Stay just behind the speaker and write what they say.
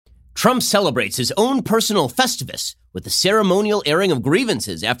Trump celebrates his own personal Festivus with the ceremonial airing of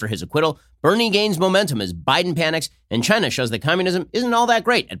grievances after his acquittal. Bernie gains momentum as Biden panics, and China shows that communism isn't all that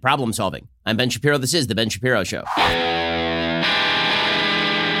great at problem solving. I'm Ben Shapiro. This is The Ben Shapiro Show.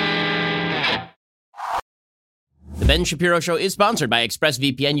 The Ben Shapiro Show is sponsored by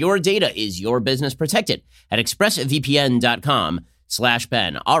ExpressVPN. Your data is your business. Protected at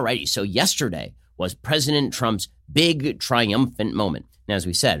expressvpn.com/Ben. Alrighty, so yesterday was President Trump's big triumphant moment. Now, as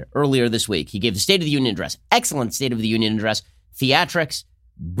we said earlier this week, he gave the State of the Union address. Excellent State of the Union address. Theatrics,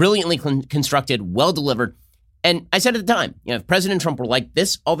 brilliantly constructed, well-delivered. And I said at the time, if President Trump were like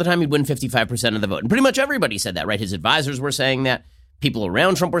this all the time, he'd win 55% of the vote. And pretty much everybody said that, right? His advisors were saying that. People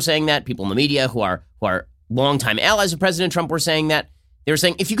around Trump were saying that. People in the media who are longtime allies of President Trump were saying that. They were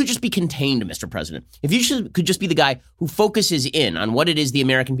saying, if you could just be contained, Mr. President, if you could just be the guy who focuses in on what it is the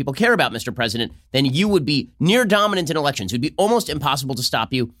American people care about, Mr. President, then you would be near dominant in elections. It would be almost impossible to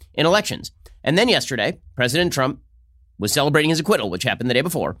stop you in elections. And then yesterday, President Trump was celebrating his acquittal, which happened the day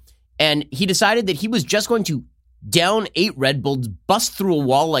before. And he decided that he was just going to down 8 Red Bulls, bust through a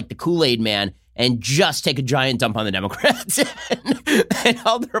wall like the Kool-Aid man, and just take a giant dump on the Democrats. and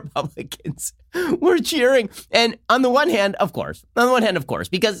all the Republicans were cheering. And on the one hand, of course,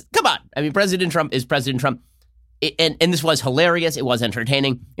 because come on. I mean, President Trump is President Trump. And this was hilarious. It was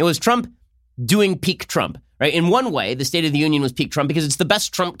entertaining. It was Trump doing peak Trump, right? In one way, the State of the Union was peak Trump because it's the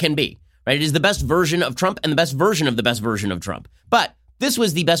best Trump can be, right? It is the best version of Trump and the best version of the best version of Trump. But this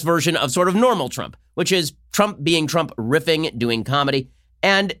was the best version of sort of normal Trump, which is Trump being Trump, riffing, doing comedy.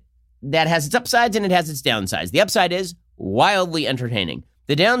 And that has its upsides and it has its downsides. The upside is wildly entertaining.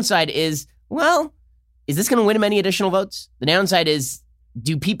 The downside is, well, is this going to win him any additional votes? The downside is,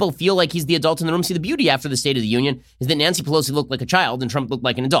 do people feel like he's the adult in the room? See, the beauty after the State of the Union is that Nancy Pelosi looked like a child and Trump looked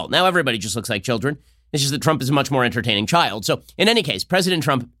like an adult. Now everybody just looks like children. It's just that Trump is a much more entertaining child. So in any case, President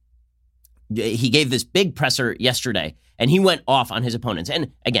Trump, he gave this big presser yesterday and he went off on his opponents.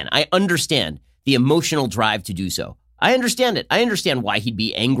 And again, I understand the emotional drive to do so. I understand it. I understand why he'd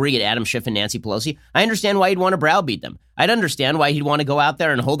be angry at Adam Schiff and Nancy Pelosi. I understand why he'd want to browbeat them. I'd understand why he'd want to go out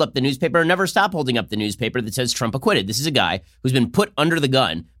there and hold up the newspaper and never stop holding up the newspaper that says Trump acquitted. This is a guy who's been put under the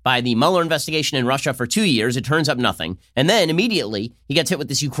gun by the Mueller investigation in Russia for 2 years. It turns up nothing. And then immediately he gets hit with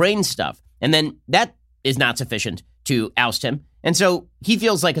this Ukraine stuff. And then that is not sufficient to oust him. And so he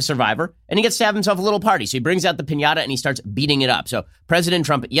feels like a survivor and he gets to have himself a little party. So he brings out the piñata and he starts beating it up. So President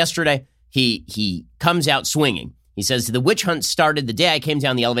Trump yesterday, he comes out swinging. He says, the witch hunt started the day I came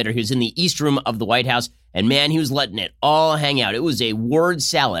down the elevator. He was in the East Room of the White House, and man, he was letting it all hang out. It was a word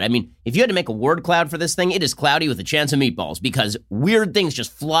salad. I mean, if you had to make a word cloud for this thing, it is cloudy with a chance of meatballs because weird things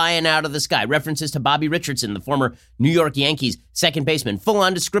just flying out of the sky. References to Bobby Richardson, the former New York Yankees second baseman,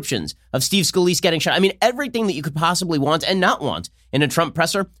 full-on descriptions of Steve Scalise getting shot. I mean, everything that you could possibly want and not want in a Trump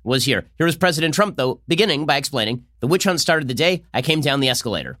presser was here. Here was President Trump, though, beginning by explaining, the witch hunt started the day I came down the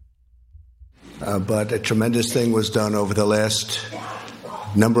escalator. But a tremendous thing was done over the last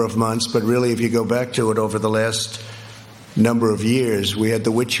number of months. But really, if you go back to it over the last number of years, we had the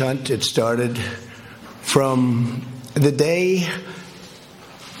witch hunt. It started from the day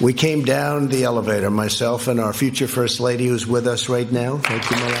we came down the elevator, myself and our future First Lady who's with us right now. Thank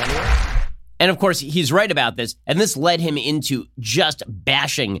you, Melania. And of course, he's right about this. And this led him into just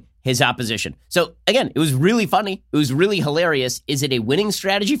bashing his opposition. So again, it was really funny. It was really hilarious. Is it a winning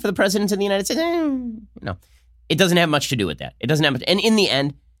strategy for the president of the United States? No, it doesn't have much to do with that. It doesn't have much. And in the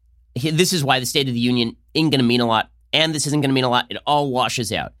end, this is why the State of the Union isn't going to mean a lot. And this isn't going to mean a lot. It all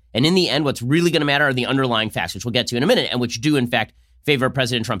washes out. And in the end, what's really going to matter are the underlying facts, which we'll get to in a minute, and which do, in fact, favor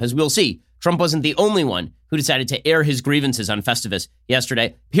President Trump. As we'll see, Trump wasn't the only one who decided to air his grievances on Festivus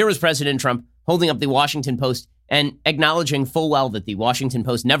yesterday. Here was President Trump holding up the Washington Post and acknowledging full well that the Washington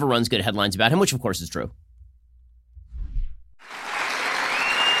Post never runs good headlines about him, which, of course, is true.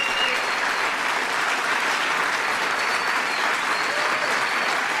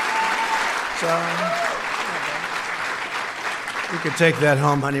 So you could take that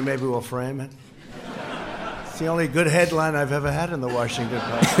home, honey. Maybe we'll frame it. It's the only good headline I've ever had in the Washington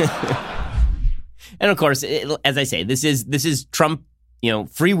Post. And of course, as I say, this is Trump,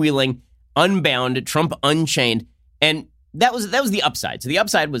 freewheeling, unbound, Trump unchained, and that was the upside. So the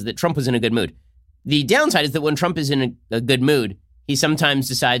upside was that Trump was in a good mood. The downside is that when Trump is in a good mood, he sometimes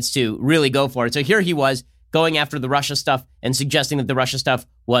decides to really go for it. So here he was going after the Russia stuff and suggesting that the Russia stuff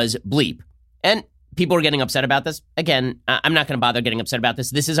was bleep. And people are getting upset about this. Again, I'm not going to bother getting upset about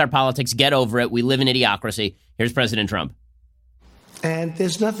this. This is our politics. Get over it. We live in idiocracy. Here's President Trump. And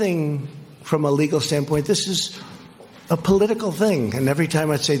there's nothing from a legal standpoint. This is a political thing. And every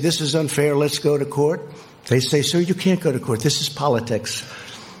time I say this is unfair, let's go to court, they say, sir, you can't go to court. This is politics.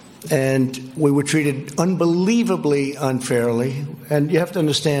 and we were treated unbelievably unfairly. And you have to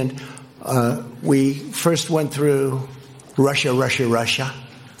understand, we first went through Russia.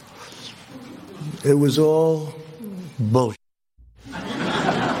 It was all bullshit.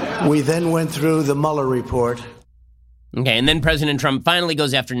 We then went through the Mueller report. Okay, and then President Trump finally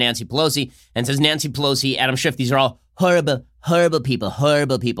goes after Nancy Pelosi and says Nancy Pelosi, Adam Schiff, these are all horrible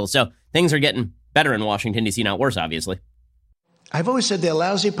people. So things are getting better in Washington, D.C., not worse, obviously. I've always said they're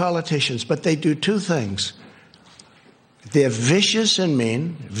lousy politicians, but they do two things. They're vicious and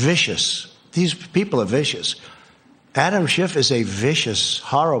mean. Vicious. These people are vicious. Adam Schiff is a vicious,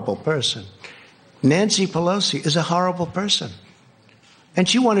 horrible person. Nancy Pelosi is a horrible person. And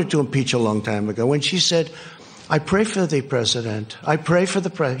she wanted to impeach a long time ago when she said, I pray for the president. I pray for the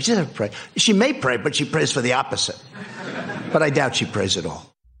president. She doesn't pray. She may pray, but she prays for the opposite. But I doubt she prays at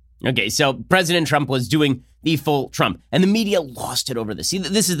all. Okay, so President Trump was doing the full Trump, and the media lost it over this. See,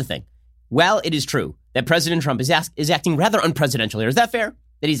 this is the thing. While it is true that President Trump is acting rather unpresidential here, is that fair?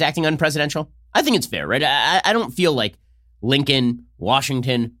 That he's acting unpresidential? I think it's fair, right? I don't feel like Lincoln,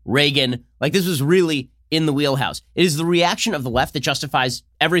 Washington, Reagan, like this was really in the wheelhouse. It is the reaction of the left that justifies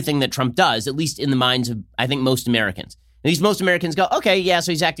everything that Trump does, at least in the minds of, I think, most Americans. And these most Americans go, okay, yeah,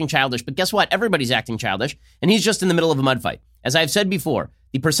 so he's acting childish. But guess what? Everybody's acting childish, and he's just in the middle of a mud fight. As I've said before,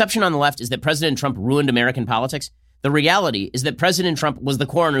 the perception on the left is that President Trump ruined American politics. The reality is that President Trump was the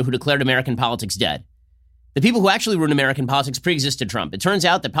coroner who declared American politics dead. The people who actually ruined American politics pre-existed Trump. It turns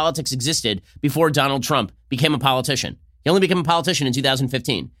out that politics existed before Donald Trump became a politician. He only became a politician in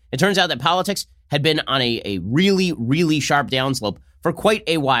 2015. It turns out that politics had been on a really, really sharp downslope for quite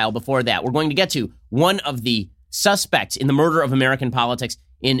a while before that. We're going to get to one of the suspects in the murder of American politics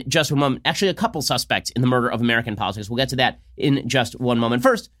in just one moment. Actually, a couple suspects in the murder of American politics. We'll get to that in just one moment.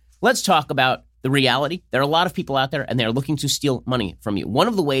 First, let's talk about the reality. There are a lot of people out there, and they're looking to steal money from you. One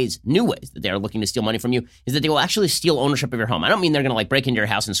of the new ways that they are looking to steal money from you is that they will actually steal ownership of your home. I don't mean they're going to break into your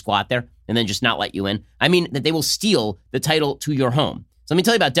house and squat there and then just not let you in. I mean that they will steal the title to your home. So let me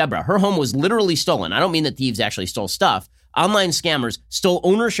tell you about Deborah. Her home was literally stolen. I don't mean that thieves actually stole stuff. Online scammers stole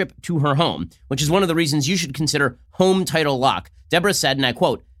ownership to her home, which is one of the reasons you should consider Home Title Lock. Deborah said, and I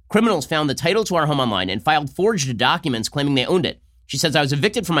quote, "Criminals found the title to our home online and filed forged documents claiming they owned it. She says, I was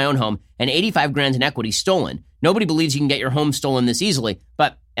evicted from my own home and 85 grand in equity stolen. Nobody believes you can get your home stolen this easily.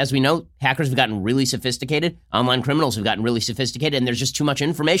 But as we know, hackers have gotten really sophisticated. Online criminals have gotten really sophisticated, and there's just too much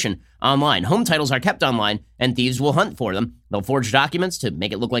information online. Home titles are kept online, and thieves will hunt for them. They'll forge documents to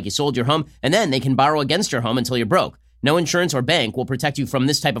make it look like you sold your home, and then they can borrow against your home until you're broke. No insurance or bank will protect you from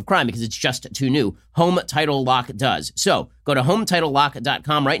this type of crime because it's just too new. Home Title Lock does. So go to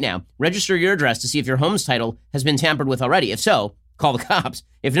HomeTitleLock.com right now. Register your address to see if your home's title has been tampered with already. If so, call the cops.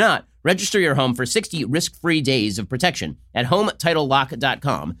 If not, register your home for 60 risk-free days of protection at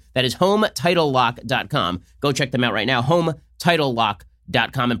HomeTitleLock.com. That is HomeTitleLock.com. Go check them out right now,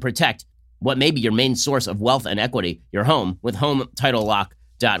 HomeTitleLock.com, and protect what may be your main source of wealth and equity, your home, with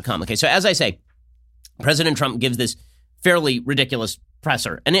HomeTitleLock.com. Okay, so as I say, President Trump gives this fairly ridiculous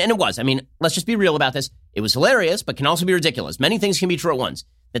presser. And it was. I mean, let's just be real about this. It was hilarious, but can also be ridiculous. Many things can be true at once.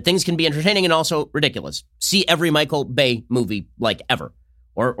 That things can be entertaining and also ridiculous. See every Michael Bay movie like ever.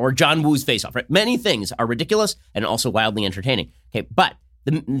 Or John Woo's Face Off, right? Many things are ridiculous and also wildly entertaining. Okay, but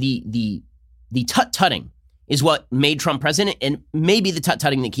the tut-tutting is what made Trump president, and maybe the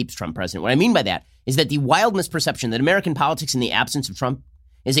tut-tutting that keeps Trump president. What I mean by that is that the wild misperception that American politics in the absence of Trump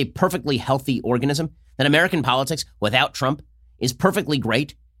is a perfectly healthy organism, that American politics without Trump is perfectly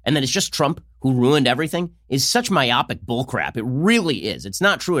great, and that it's just Trump who ruined everything, is such myopic bullcrap. It really is. It's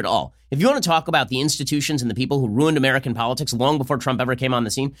not true at all. If you want to talk about the institutions and the people who ruined American politics long before Trump ever came on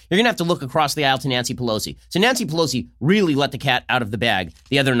the scene, you're going to have to look across the aisle to Nancy Pelosi. So Nancy Pelosi really let the cat out of the bag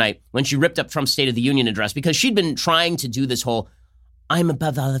the other night when she ripped up Trump's State of the Union address, because she'd been trying to do this whole, I'm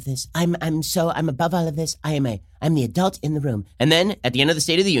above all of this. I'm above all of this. I'm the adult in the room. And then at the end of the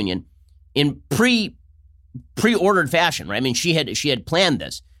State of the Union, in pre-ordered fashion, right? I mean, she had planned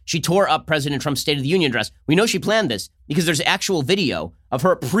this. She tore up President Trump's State of the Union address. We know she planned this because there's actual video of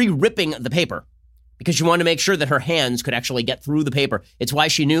her pre-ripping the paper because she wanted to make sure that her hands could actually get through the paper. It's why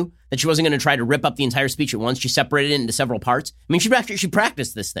she knew that she wasn't going to try to rip up the entire speech at once. She separated it into several parts. I mean, she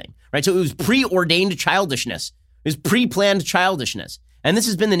practiced this thing, right? So it was preordained childishness. It was pre-planned childishness. And this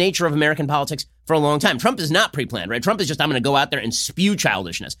has been the nature of American politics for a long time. Trump is not pre-planned, right? Trump is just, I'm going to go out there and spew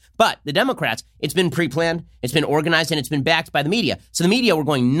childishness. But the Democrats, it's been pre-planned, it's been organized, and it's been backed by the media. So the media were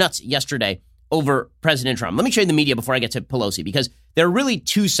going nuts yesterday over President Trump. Let me show you the media before I get to Pelosi, because there are really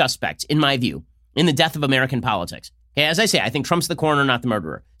two suspects, in my view, in the death of American politics. Okay, as I say, I think Trump's the coroner, not the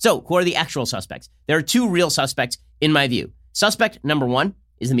murderer. So who are the actual suspects? There are two real suspects, in my view. Suspect number one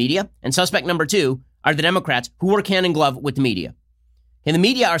is the media, and suspect number 2 are the Democrats who work hand in glove with the media. And the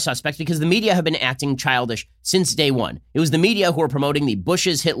media are suspects because the media have been acting childish since day one. It was the media who were promoting the Bush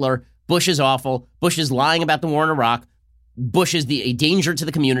is Hitler, Bush is awful, Bush is lying about the war in Iraq, Bush is a danger to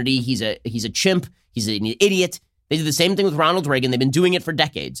the community, he's a chimp, he's an idiot. They did the same thing with Ronald Reagan. They've been doing it for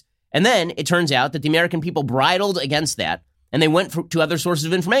decades. And then it turns out that the American people bridled against that, and they went to other sources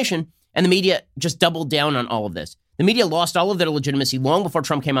of information, and the media just doubled down on all of this. The media lost all of their legitimacy long before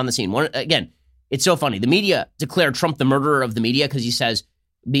Trump came on the scene. Again, it's so funny. The media declared Trump the murderer of the media because he says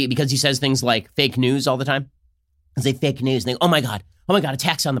things like fake news all the time. They say fake news, and they go, oh my God,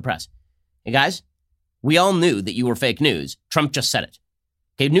 attacks on the press. Hey guys, we all knew that you were fake news. Trump just said it.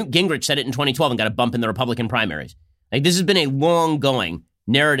 Okay, Newt Gingrich said it in 2012 and got a bump in the Republican primaries. Like, this has been a long-going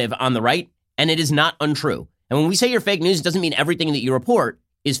narrative on the right, and it is not untrue. And when we say you're fake news, it doesn't mean everything that you report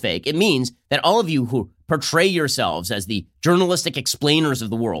is fake. It means that all of you who portray yourselves as the journalistic explainers of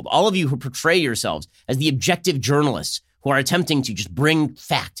the world, all of you who portray yourselves as the objective journalists who are attempting to just bring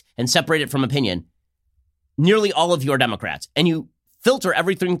fact and separate it from opinion, nearly all of you are Democrats. And you filter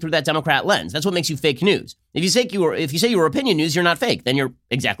everything through that Democrat lens. That's what makes you fake news. If you say you were opinion news, you're not fake. Then you're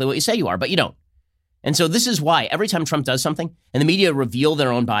exactly what you say you are, but you don't. And so this is why every time Trump does something and the media reveal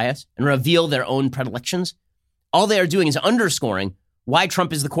their own bias and reveal their own predilections, all they are doing is underscoring why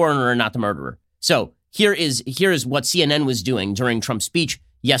Trump is the coroner and not the murderer. So here is what CNN was doing during Trump's speech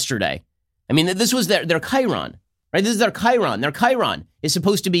yesterday. I mean, this was their chyron, right? This is their chyron. Their chyron is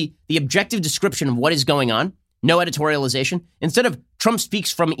supposed to be the objective description of what is going on. No editorialization. Instead of Trump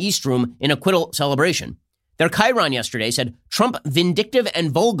speaks from East Room in acquittal celebration. Their chyron yesterday said Trump vindictive and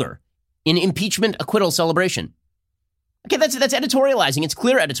vulgar in impeachment acquittal celebration. Okay, that's editorializing. It's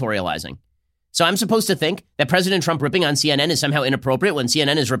clear editorializing. So I'm supposed to think that President Trump ripping on CNN is somehow inappropriate when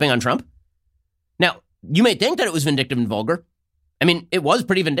CNN is ripping on Trump? Now, you may think that it was vindictive and vulgar. I mean, it was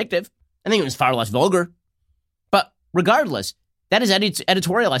pretty vindictive. I think it was far less vulgar. But regardless, that is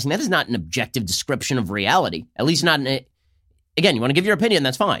editorializing. That is not an objective description of reality. At least not again, you want to give your opinion,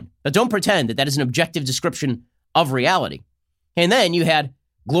 that's fine. But don't pretend that is an objective description of reality. And then you had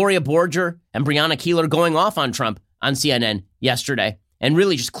Gloria Borger and Breonna Keeler going off on Trump on CNN yesterday and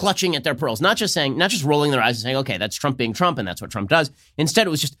really just clutching at their pearls, not just rolling their eyes and saying, okay, that's Trump being Trump and that's what Trump does. Instead, it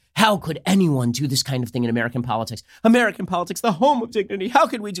was just, how could anyone do this kind of thing in American politics? American politics, the home of dignity. How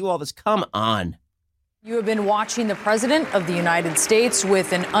could we do all this? Come on. You have been watching the President of the United States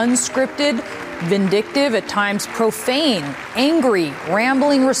with an unscripted, vindictive, at times profane, angry,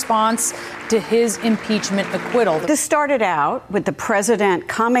 rambling response to his impeachment acquittal. This started out with the President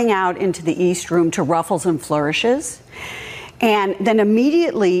coming out into the East Room to ruffles and flourishes, and then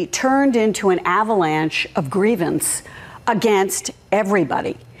immediately turned into an avalanche of grievance against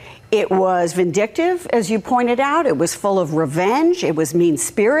everybody. It was vindictive, as you pointed out. It was full of revenge. It was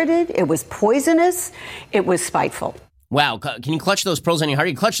mean-spirited. It was poisonous. It was spiteful. Wow. Can you clutch those pearls on your heart?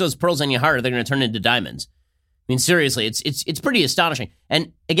 You clutch those pearls on your heart, or they're going to turn into diamonds. I mean, seriously, it's pretty astonishing.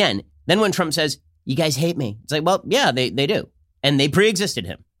 And again, then when Trump says, you guys hate me, it's like, well, yeah, they do. And they pre-existed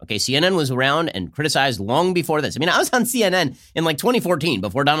him. Okay, CNN was around and criticized long before this. I mean, I was on CNN in like 2014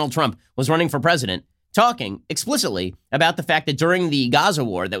 before Donald Trump was running for president, talking explicitly about the fact that during the Gaza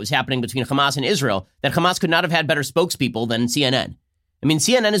war that was happening between Hamas and Israel, that Hamas could not have had better spokespeople than CNN. I mean,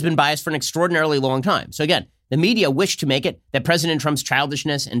 CNN has been biased for an extraordinarily long time. So again, the media wished to make it that President Trump's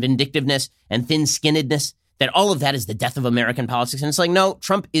childishness and vindictiveness and thin-skinnedness, that all of that is the death of American politics. And it's like, no,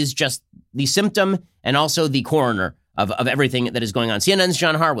 Trump is just the symptom and also the coroner of everything that is going on. CNN's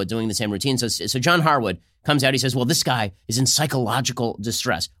John Harwood doing the same routine. So John Harwood comes out, he says, well, this guy is in psychological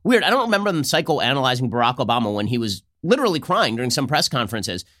distress. Weird. I don't remember them psychoanalyzing Barack Obama when he was literally crying during some press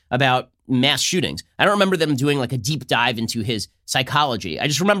conferences about mass shootings. I don't remember them doing like a deep dive into his psychology. I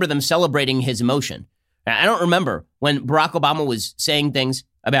just remember them celebrating his emotion. I don't remember when Barack Obama was saying things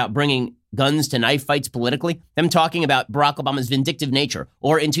about bringing guns to knife fights politically, them talking about Barack Obama's vindictive nature,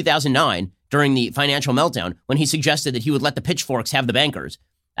 or in 2009 during the financial meltdown when he suggested that he would let the pitchforks have the bankers.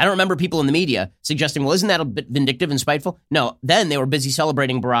 I don't remember people in the media suggesting, well, isn't that a bit vindictive and spiteful? No, then they were busy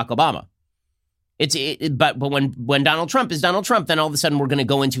celebrating Barack Obama. But when Donald Trump is Donald Trump, then all of a sudden we're going to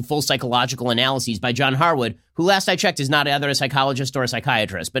go into full psychological analyses by John Harwood, who last I checked is not either a psychologist or a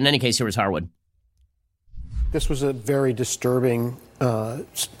psychiatrist. But in any case, here was Harwood. This was a very disturbing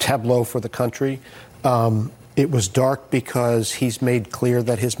tableau for the country. It was dark because he's made clear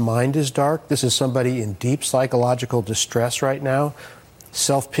that his mind is dark. This is somebody in deep psychological distress right now,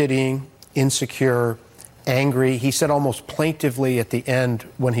 self-pitying, insecure, angry. He said almost plaintively at the end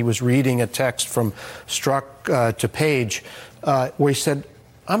when he was reading a text from Strzok to Page, where he said,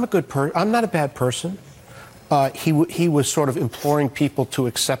 I'm not a bad person. he was sort of imploring people to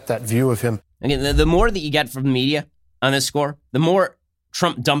accept that view of him. Again, the more that you get from the media on this score, the more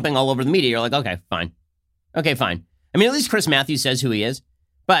Trump dumping all over the media. You're like, okay, fine. Okay, fine. I mean, at least Chris Matthews says who he is.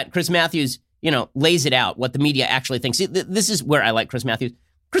 But Chris Matthews, lays it out, what the media actually thinks. See, this is where I like Chris Matthews.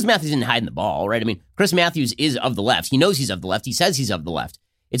 Chris Matthews isn't hiding the ball, right? I mean, Chris Matthews is of the left. He knows he's of the left. He says he's of the left.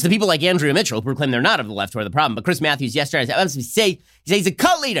 It's the people like Andrea Mitchell who proclaim they're not of the left who are the problem. But Chris Matthews yesterday, he's a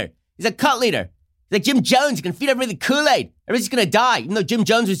cult leader. He's a cult leader. He's like Jim Jones. He can feed everybody the Kool-Aid. Everybody's going to die, even though Jim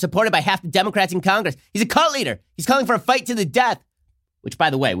Jones was supported by half the Democrats in Congress. He's a cult leader. He's calling for a fight to the death, which, by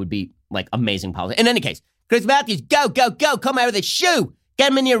the way, would be like amazing policy. In any case, Chris Matthews, go, come out of the shoe.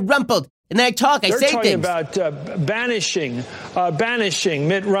 Get him in here rumpled. And then I talk, I say things. They're talking about banishing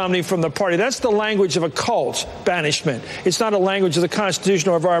Mitt Romney from the party. That's the language of a cult, banishment. It's not a language of the Constitution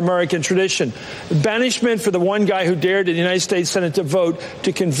or of our American tradition. Banishment for the one guy who dared in the United States Senate to vote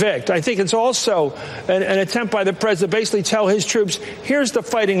to convict. I think it's also an attempt by the president to basically tell his troops, here's the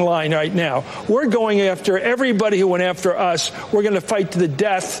fighting line right now. We're going after everybody who went after us. We're going to fight to the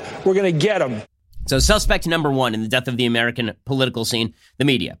death. We're going to get them. So suspect number one in the death of the American political scene, the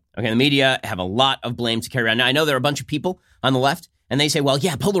media. Okay, the media have a lot of blame to carry around. Now, I know there are a bunch of people on the left, and they say, well,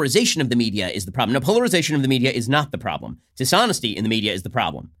 yeah, polarization of the media is the problem. No, polarization of the media is not the problem. Dishonesty in the media is the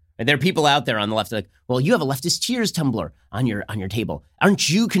problem. And there are people out there on the left like, well, you have a leftist cheers tumbler on your table. Aren't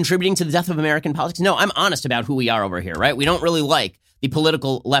you contributing to the death of American politics? No, I'm honest about who we are over here, right? We don't really like the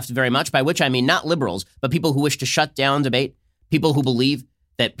political left very much, by which I mean not liberals, but people who wish to shut down debate, people who believe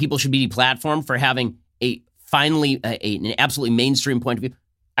that people should be deplatformed for having an absolutely mainstream point of view.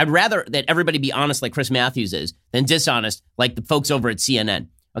 I'd rather that everybody be honest like Chris Matthews is than dishonest like the folks over at CNN.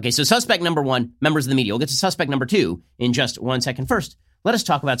 Okay, so suspect number one, members of the media. We'll get to suspect number two in just 1 second. First, let us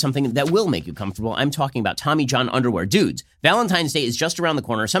talk about something that will make you comfortable. I'm talking about Tommy John underwear. Dudes, Valentine's Day is just around the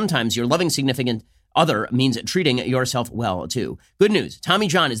corner. Sometimes your loving significant other means treating yourself well, too. Good news. Tommy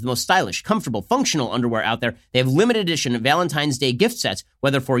John is the most stylish, comfortable, functional underwear out there. They have limited edition Valentine's Day gift sets,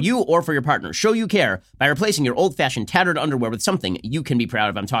 whether for you or for your partner. Show you care by replacing your old-fashioned tattered underwear with something you can be proud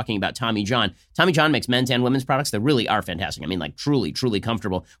of. I'm talking about Tommy John. Tommy John makes men's and women's products that really are fantastic. I mean, like truly, truly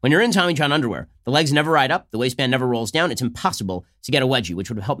comfortable. When you're in Tommy John underwear, the legs never ride up, the waistband never rolls down. It's impossible to get a wedgie, which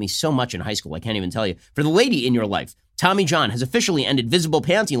would have helped me so much in high school. I can't even tell you. For the lady in your life, Tommy John has officially ended visible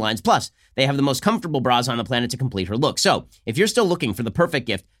panty lines. Plus, they have the most comfortable bras on the planet to complete her look. So, if you're still looking for the perfect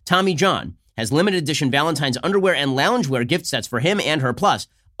gift, Tommy John has limited edition Valentine's underwear and loungewear gift sets for him and her. Plus,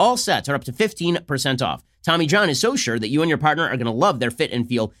 all sets are up to 15% off. Tommy John is so sure that you and your partner are going to love their fit and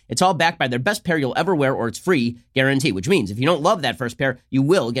feel. It's all backed by their best pair you'll ever wear or it's free guarantee, which means if you don't love that first pair, you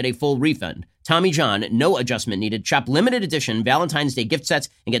will get a full refund. Tommy John, no adjustment needed. Shop limited edition Valentine's Day gift sets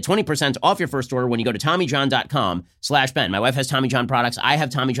and get 20% off your first order when you go to TommyJohn.com/Ben. My wife has Tommy John products. I have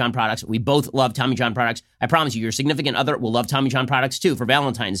Tommy John products. We both love Tommy John products. I promise you, your significant other will love Tommy John products too for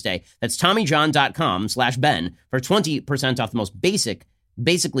Valentine's Day. That's TommyJohn.com/Ben for 20% off the most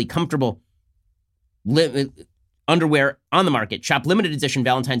basically comfortable underwear on the market. Shop limited edition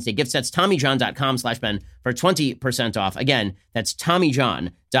Valentine's Day gift sets. TommyJohn.com/Ben for 20% off. Again, that's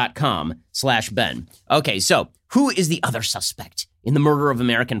TommyJohn.com/Ben. Okay, so who is the other suspect in the murder of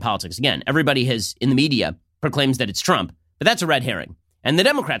American politics? Again, everybody in the media proclaims that it's Trump, but that's a red herring. And the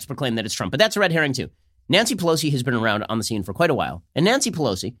Democrats proclaim that it's Trump, but that's a red herring too. Nancy Pelosi has been around on the scene for quite a while. And Nancy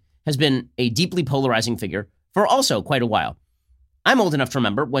Pelosi has been a deeply polarizing figure for also quite a while. I'm old enough to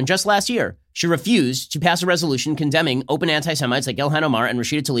remember when just last year, she refused to pass a resolution condemning open anti-Semites like Ilhan Omar and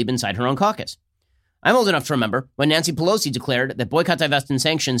Rashida Tlaib inside her own caucus. I'm old enough to remember when Nancy Pelosi declared that boycott, divest, and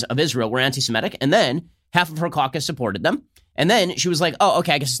sanctions of Israel were anti-Semitic, and then half of her caucus supported them. And then she was like, oh,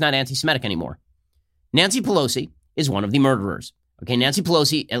 okay, I guess it's not anti-Semitic anymore. Nancy Pelosi is one of the murderers. Okay, Nancy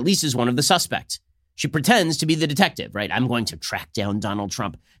Pelosi at least is one of the suspects. She pretends to be the detective, right? I'm going to track down Donald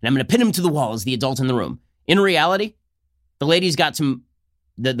Trump, and I'm going to pin him to the wall as the adult in the room. In reality, the lady's got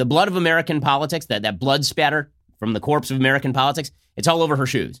the blood of American politics, that blood spatter from the corpse of American politics, it's all over her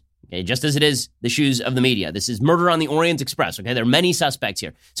shoes, okay? Just as it is the shoes of the media. This is murder on the Orient Express, okay? There are many suspects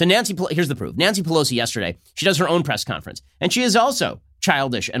here. So here's the proof. Nancy Pelosi yesterday, she does her own press conference, and she is also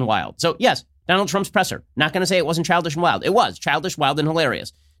childish and wild. So yes, Donald Trump's presser, not going to say it wasn't childish and wild. It was childish, wild, and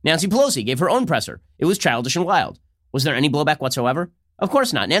hilarious. Nancy Pelosi gave her own presser. It was childish and wild. Was there any blowback whatsoever? Of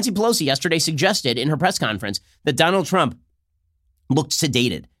course not. Nancy Pelosi yesterday suggested in her press conference that Donald Trump looked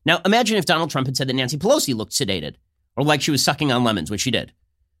sedated. Now, imagine if Donald Trump had said that Nancy Pelosi looked sedated or like she was sucking on lemons, which she did.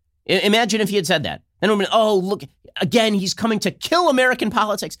 Imagine if he had said that. Then it would have been, oh, look, again, he's coming to kill American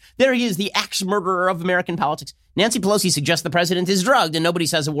politics. There he is, the axe-murderer of American politics. Nancy Pelosi suggests the president is drugged and nobody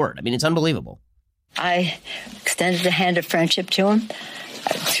says a word. I mean, it's unbelievable. I extended a hand of friendship to him.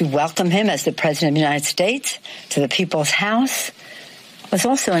 to welcome him as the President of the United States to the People's House was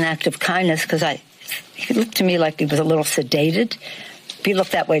also an act of kindness because he looked to me like he was a little sedated. He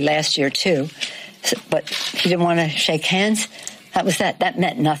looked that way last year, too. But he didn't want to shake hands. That was that. That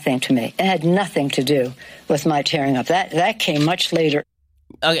meant nothing to me. It had nothing to do with my tearing up. That came much later.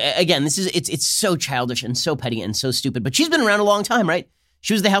 Again, it's so childish and so petty and so stupid. But she's been around a long time, right?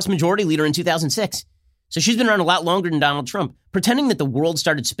 She was the House Majority Leader in 2006. So she's been around a lot longer than Donald Trump. Pretending that the world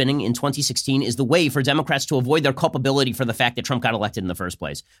started spinning in 2016 is the way for Democrats to avoid their culpability for the fact that Trump got elected in the first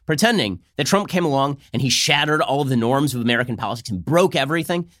place. Pretending that Trump came along and he shattered all of the norms of American politics and broke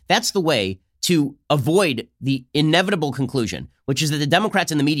everything. That's the way to avoid the inevitable conclusion, which is that the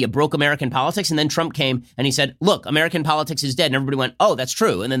Democrats and the media broke American politics. And then Trump came and he said, look, American politics is dead. And everybody went, oh, that's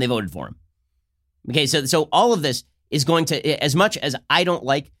true. And then they voted for him. Okay, so all of this is going to, as much as I don't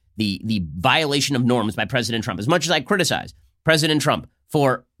like the violation of norms by President Trump, as much as I criticize President Trump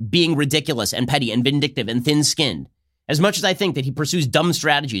for being ridiculous and petty and vindictive and thin-skinned, as much as I think that he pursues dumb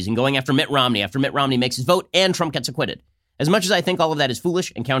strategies and going after Mitt Romney after Mitt Romney makes his vote and Trump gets acquitted, as much as I think all of that is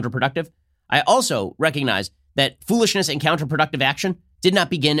foolish and counterproductive, I also recognize that foolishness and counterproductive action did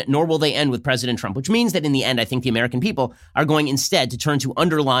not begin, nor will they end with President Trump, which means that in the end, I think the American people are going instead to turn to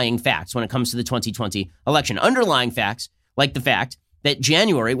underlying facts when it comes to the 2020 election. Underlying facts like the fact that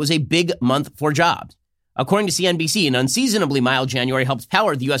January was a big month for jobs. According to CNBC, an unseasonably mild January helps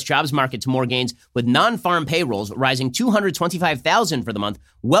power the U.S. jobs market to more gains, with non-farm payrolls rising 225,000 for the month,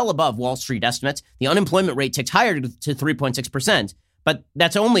 well above Wall Street estimates. The unemployment rate ticked higher to 3.6%, but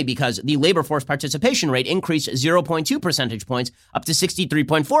that's only because the labor force participation rate increased 0.2 percentage points up to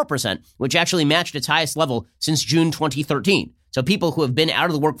 63.4%, which actually matched its highest level since June 2013. So people who have been out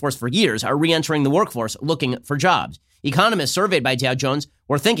of the workforce for years are re-entering the workforce looking for jobs. Economists surveyed by Dow Jones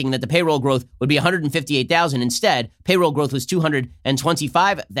were thinking that the payroll growth would be 158,000. Instead, payroll growth was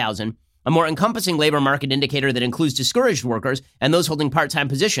 225,000. A more encompassing labor market indicator that includes discouraged workers and those holding part-time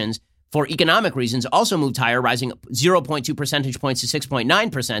positions for economic reasons also moved higher, rising 0.2 percentage points to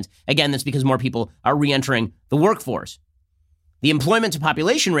 6.9%. Again, that's because more people are re-entering the workforce. The employment to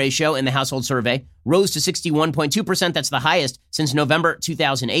population ratio in the household survey rose to 61.2%. That's the highest since November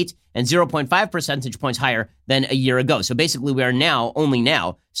 2008 and 0.5 percentage points higher than a year ago. So basically, we are only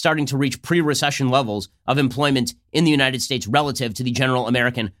now, starting to reach pre-recession levels of employment in the United States relative to the general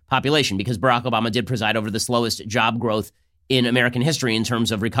American population, because Barack Obama did preside over the slowest job growth in American history in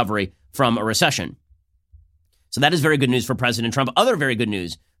terms of recovery from a recession. So that is very good news for President Trump. Other very good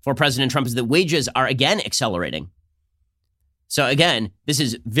news for President Trump is that wages are again accelerating. So again, this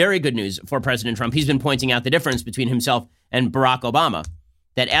is very good news for President Trump. He's been pointing out the difference between himself and Barack Obama,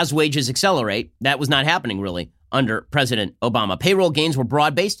 that as wages accelerate, that was not happening really under President Obama. Payroll gains were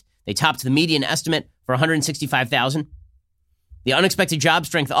broad-based. They topped the median estimate for 165,000. The unexpected job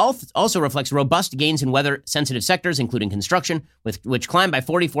strength also reflects robust gains in weather-sensitive sectors, including construction, which climbed by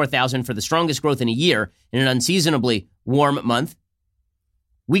 44,000 for the strongest growth in a year in an unseasonably warm month.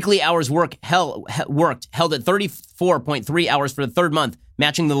 Weekly hours worked held at 34.3 hours for the third month,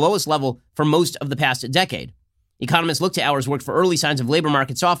 matching the lowest level for most of the past decade. Economists look to hours worked for early signs of labor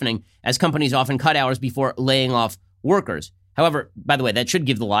market softening, as companies often cut hours before laying off workers. However, by the way, that should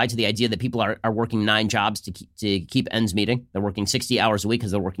give the lie to the idea that people are working 9 jobs to keep ends meeting. They're working 60 hours a week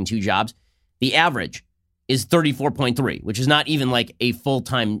because they're working 2 jobs. The average is 34.3, which is not even like a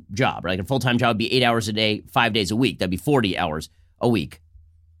full-time job. Right? Like a full-time job would be 8 hours a day, 5 days a week. That'd be 40 hours a week.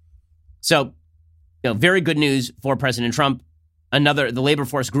 So, very good news for President Trump. The labor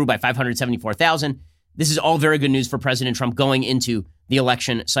force grew by 574,000. This is all very good news for President Trump going into the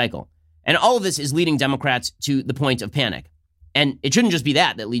election cycle. And all of this is leading Democrats to the point of panic. And it shouldn't just be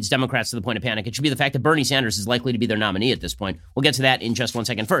that leads Democrats to the point of panic. It should be the fact that Bernie Sanders is likely to be their nominee at this point. We'll get to that in just one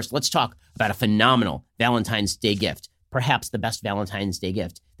second. First, let's talk about a phenomenal Valentine's Day gift. Perhaps the best Valentine's Day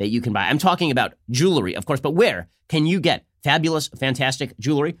gift that you can buy. I'm talking about jewelry, of course, but where can you get fabulous, fantastic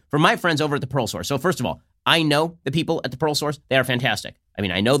jewelry? From my friends over at the Pearl Source. So first of all, I know the people at the Pearl Source. They are fantastic. I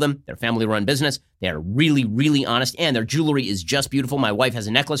mean, I know them. They're a family-run business. They are really, really honest, and their jewelry is just beautiful. My wife has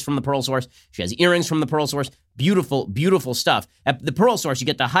a necklace from the Pearl Source. She has earrings from the Pearl Source. Beautiful, beautiful stuff. At the Pearl Source, you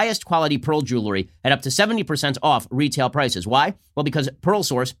get the highest quality pearl jewelry at up to 70% off retail prices. Why? Well, because Pearl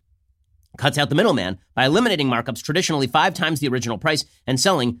Source cuts out the middleman by eliminating markups traditionally 5 times the original price and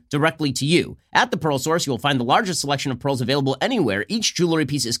selling directly to you. At the Pearl Source, you will find the largest selection of pearls available anywhere. Each jewelry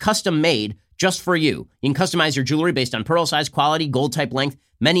piece is custom made just for you. You can customize your jewelry based on pearl size, quality, gold type length,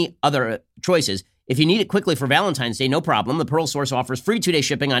 many other choices. If you need it quickly for Valentine's Day, no problem. The Pearl Source offers free 2-day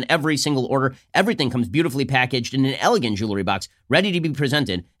shipping on every single order. Everything comes beautifully packaged in an elegant jewelry box, ready to be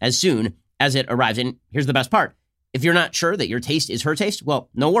presented as soon as it arrives. And here's the best part. If you're not sure that your taste is her taste, well,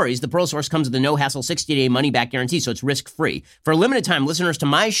 no worries. The Pearl Source comes with a no-hassle 60-day money-back guarantee, so it's risk-free. For a limited time, listeners to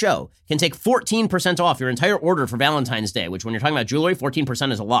my show can take 14% off your entire order for Valentine's Day, which when you're talking about jewelry,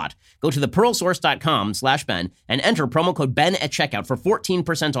 14% is a lot. Go to thepearlsource.com/Ben and enter promo code Ben at checkout for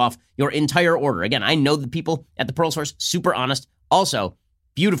 14% off your entire order. Again, I know the people at the Pearl Source, super honest. Also,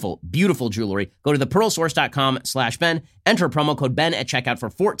 beautiful, beautiful jewelry. Go to thepearlsource.com/Ben, enter promo code Ben at checkout for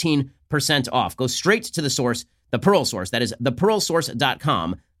 14% off. Go straight to the source. The Pearl Source, that is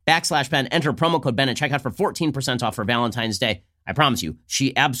thepearlsource.com/Ben. Enter promo code Ben and check out for 14% off for Valentine's Day. I promise you,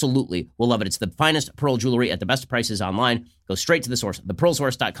 she absolutely will love it. It's the finest pearl jewelry at the best prices online. Go straight to the source,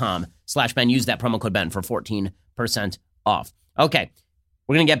 thepearlsource.com/Ben. Use that promo code Ben for 14% off. Okay,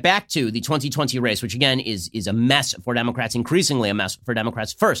 we're going to get back to the 2020 race, which again is a mess for Democrats, increasingly a mess for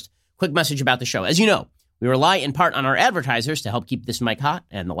Democrats. First, quick message about the show. As you know, we rely in part on our advertisers to help keep this mic hot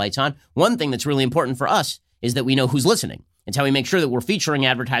and the lights on. One thing that's really important for us is that we know who's listening. It's how we make sure that we're featuring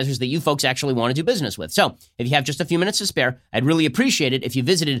advertisers that you folks actually want to do business with. So if you have just a few minutes to spare, I'd really appreciate it if you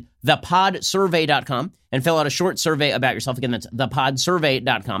visited thepodsurvey.com and fill out a short survey about yourself. Again, that's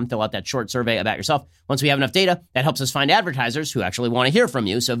thepodsurvey.com. Fill out that short survey about yourself. Once we have enough data, that helps us find advertisers who actually want to hear from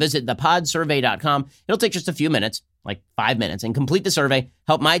you. So visit thepodsurvey.com. It'll take just a few minutes, like 5 minutes, and complete the survey.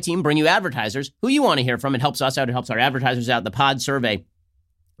 Help my team bring you advertisers who you want to hear from. It helps us out. It helps our advertisers out.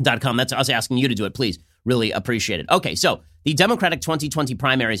 Thepodsurvey.com. That's us asking you to do it, please. Really appreciate it. Okay, so the Democratic 2020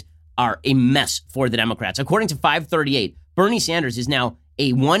 primaries are a mess for the Democrats. According to 538, Bernie Sanders is now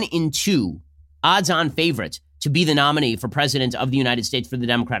a 1-in-2 odds-on favorite to be the nominee for president of the United States for the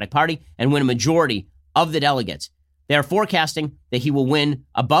Democratic Party and win a majority of the delegates. They are forecasting that he will win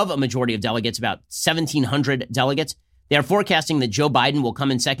above a majority of delegates, about 1,700 delegates. They are forecasting that Joe Biden will come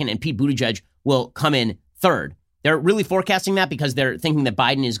in second and Pete Buttigieg will come in third. They're really forecasting that because they're thinking that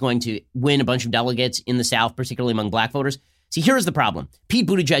Biden is going to win a bunch of delegates in the South, particularly among black voters. See, here's the problem. Pete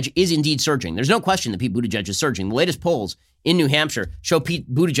Buttigieg is indeed surging. There's no question that Pete Buttigieg is surging. The latest polls in New Hampshire show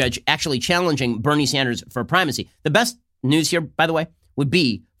Pete Buttigieg actually challenging Bernie Sanders for primacy. The best news here, by the way, would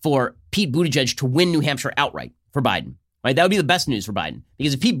be for Pete Buttigieg to win New Hampshire outright for Biden. Right? That would be the best news for Biden.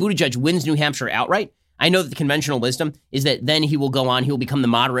 Because if Pete Buttigieg wins New Hampshire outright, I know that the conventional wisdom is that then he will go on, he will become the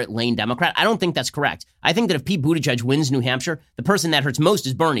moderate lane Democrat. I don't think that's correct. I think that if Pete Buttigieg wins New Hampshire, the person that hurts most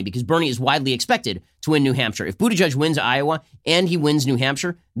is Bernie, because Bernie is widely expected to win New Hampshire. If Buttigieg wins Iowa and he wins New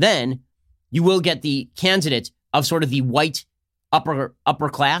Hampshire, then you will get the candidate of sort of the white upper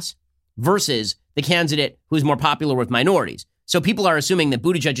class versus the candidate who is more popular with minorities. So people are assuming that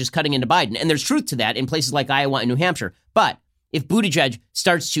Buttigieg is cutting into Biden, and there's truth to that in places like Iowa and New Hampshire. But if Buttigieg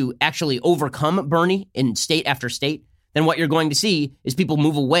starts to actually overcome Bernie in state after state, then what you're going to see is people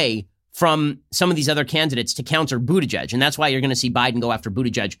move away from some of these other candidates to counter Buttigieg. And that's why you're going to see Biden go after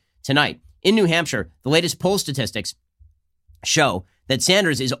Buttigieg tonight. In New Hampshire, the latest poll statistics show that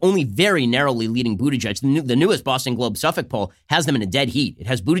Sanders is only very narrowly leading Buttigieg. The newest Boston Globe Suffolk poll has them in a dead heat. It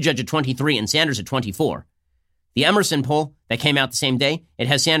has Buttigieg at 23 and Sanders at 24. The Emerson poll that came out the same day, it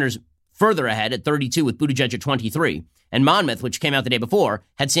has Sanders further ahead at 32 with Buttigieg at 23. And Monmouth, which came out the day before,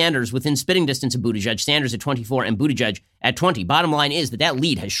 had Sanders within spitting distance of Buttigieg, Sanders at 24 and Buttigieg at 20. Bottom line is that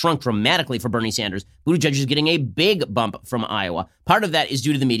lead has shrunk dramatically for Bernie Sanders. Buttigieg is getting a big bump from Iowa. Part of that is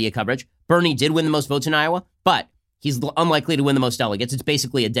due to the media coverage. Bernie did win the most votes in Iowa, but he's unlikely to win the most delegates. It's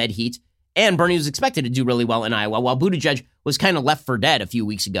basically a dead heat. And Bernie was expected to do really well in Iowa, while Buttigieg was kind of left for dead a few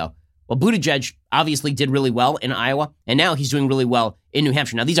weeks ago. Well, Buttigieg obviously did really well in Iowa, and now he's doing really well in New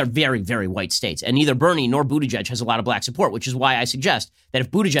Hampshire. Now, these are very, very white states, and neither Bernie nor Buttigieg has a lot of black support, which is why I suggest that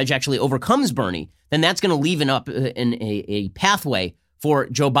if Buttigieg actually overcomes Bernie, then that's going to leave a pathway for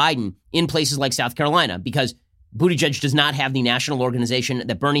Joe Biden in places like South Carolina, because Buttigieg does not have the national organization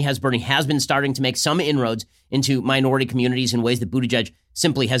that Bernie has. Bernie has been starting to make some inroads into minority communities in ways that Buttigieg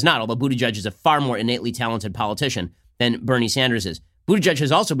simply has not, although Buttigieg is a far more innately talented politician than Bernie Sanders is. Buttigieg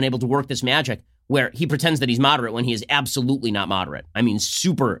has also been able to work this magic where he pretends that he's moderate when he is absolutely not moderate. I mean,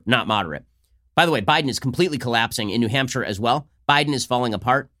 super not moderate. By the way, Biden is completely collapsing in New Hampshire as well. Biden is falling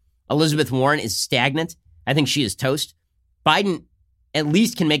apart. Elizabeth Warren is stagnant. I think she is toast. Biden at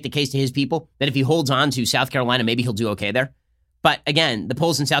least can make the case to his people that if he holds on to South Carolina, maybe he'll do okay there. But again, the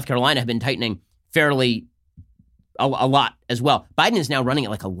polls in South Carolina have been tightening fairly a lot as well. Biden is now running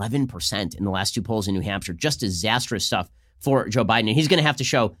at like 11% in the last two polls in New Hampshire. Just disastrous stuff for Joe Biden. And he's going to have to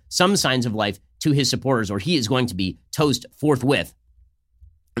show some signs of life to his supporters, or he is going to be toast forthwith.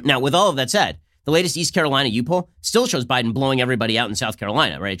 Now, with all of that said, the latest East Carolina U poll still shows Biden blowing everybody out in South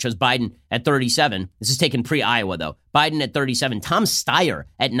Carolina, right? It shows Biden at 37. This is taken pre-Iowa, though. Biden at 37. Tom Steyer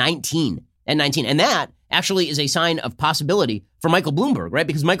at 19. And that actually is a sign of possibility for Michael Bloomberg, right?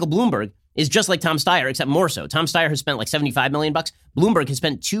 Because Michael Bloomberg is just like Tom Steyer, except more so. Tom Steyer has spent like $75 million. Bloomberg has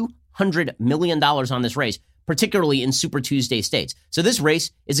spent $200 million on this race, particularly in Super Tuesday states. So this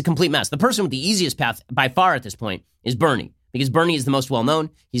race is a complete mess. The person with the easiest path by far at this point is Bernie, because Bernie is the most well-known.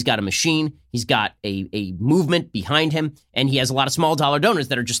 He's got a machine. He's got a movement behind him, and he has a lot of small dollar donors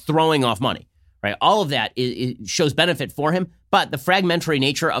that are just throwing off money, right? All of that shows benefit for him, but the fragmentary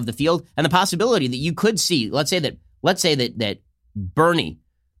nature of the field and the possibility that you could see, let's say that Bernie,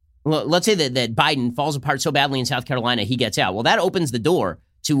 let's say that Biden falls apart so badly in South Carolina he gets out. Well, that opens the door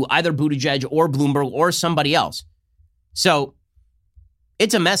to either Buttigieg or Bloomberg or somebody else. So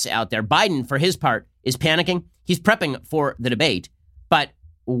it's a mess out there. Biden, for his part, is panicking. He's prepping for the debate. But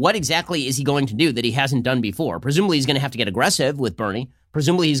what exactly is he going to do that he hasn't done before? Presumably he's going to have to get aggressive with Bernie.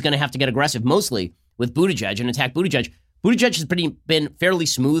 Presumably he's going to have to get aggressive mostly with Buttigieg and attack Buttigieg. Buttigieg has been fairly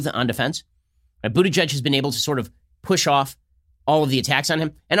smooth on defense. Buttigieg has been able to sort of push off all of the attacks on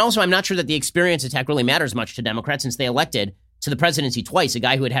him. And also, I'm not sure that the experience attack really matters much to Democrats since they elected to the presidency twice a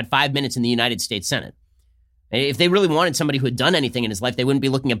guy who had 5 minutes in the United States Senate. If they really wanted somebody who had done anything in his life, they wouldn't be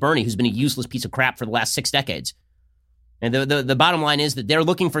looking at Bernie, who's been a useless piece of crap for the last 6 decades. And the bottom line is that they're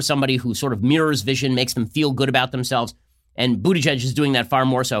looking for somebody who sort of mirrors vision, makes them feel good about themselves. And Buttigieg is doing that far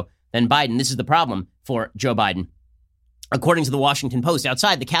more so than Biden. This is the problem for Joe Biden. According to the Washington Post,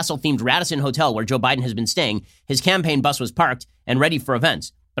 outside the castle-themed Radisson Hotel where Joe Biden has been staying, his campaign bus was parked and ready for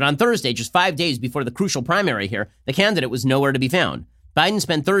events. But on Thursday, just 5 days before the crucial primary here, the candidate was nowhere to be found. Biden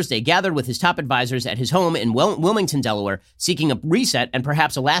spent Thursday gathered with his top advisors at his home in Wilmington, Delaware, seeking a reset and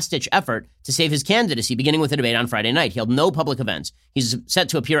perhaps a last-ditch effort to save his candidacy, beginning with a debate on Friday night. He held no public events. He's set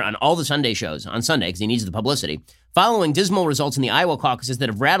to appear on all the Sunday shows on Sunday because he needs the publicity. Following dismal results in the Iowa caucuses that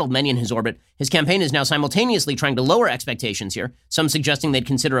have rattled many in his orbit, his campaign is now simultaneously trying to lower expectations here, some suggesting they'd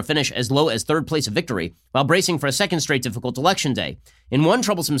consider a finish as low as third place of victory, while bracing for a second straight difficult election day. In one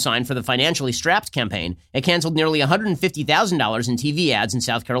troublesome sign for the financially strapped campaign, it canceled nearly $150,000 in TV ads in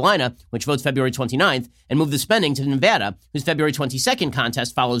South Carolina, which votes February 29th, and moved the spending to Nevada, whose February 22nd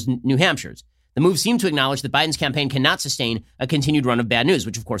contest follows New Hampshire's. The move seemed to acknowledge that Biden's campaign cannot sustain a continued run of bad news,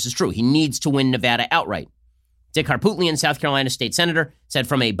 which of course is true. He needs to win Nevada outright. Dick Harpootlian, South Carolina state senator, said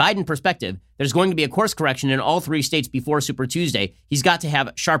from a Biden perspective, there's going to be a course correction in all 3 states before Super Tuesday. He's got to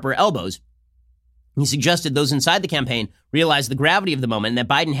have sharper elbows. He suggested those inside the campaign realize the gravity of the moment and that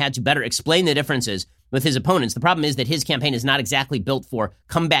Biden had to better explain the differences with his opponents. The problem is that his campaign is not exactly built for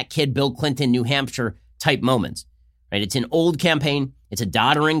comeback kid Bill Clinton, New Hampshire type moments. Right? It's an old campaign. It's a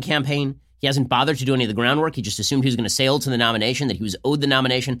doddering campaign. He hasn't bothered to do any of the groundwork. He just assumed he was going to sail to the nomination, that he was owed the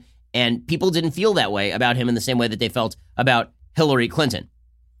nomination. And people didn't feel that way about him in the same way that they felt about Hillary Clinton.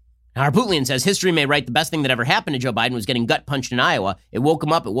 Harpootlian says history may write the best thing that ever happened to Joe Biden was getting gut punched in Iowa. It woke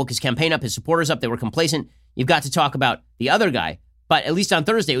him up. It woke his campaign up, his supporters up. They were complacent. You've got to talk about the other guy. But at least on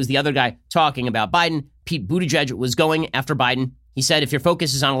Thursday, it was the other guy talking about Biden. Pete Buttigieg was going after Biden. He said, if your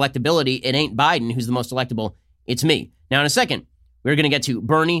focus is on electability, it ain't Biden who's the most electable. It's me. Now, in a second, we're going to get to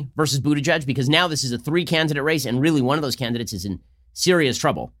Bernie versus Buttigieg because now this is a 3-candidate race, and really one of those candidates is in serious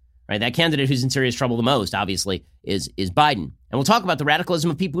trouble. Right? That candidate who's in serious trouble the most, obviously, is Biden. And we'll talk about the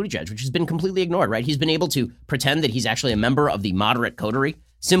radicalism of Pete Buttigieg, which has been completely ignored, right? He's been able to pretend that he's actually a member of the moderate coterie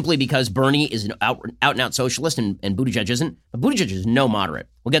simply because Bernie is an out-and-out socialist and Buttigieg isn't. But Buttigieg is no moderate.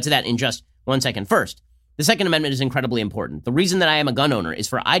 We'll get to that in just 1 second. First, the Second Amendment is incredibly important. The reason that I am a gun owner is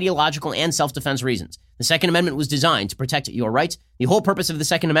for ideological and self-defense reasons. The Second Amendment was designed to protect your rights. The whole purpose of the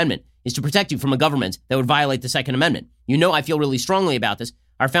Second Amendment is to protect you from a government that would violate the Second Amendment. You know I feel really strongly about this.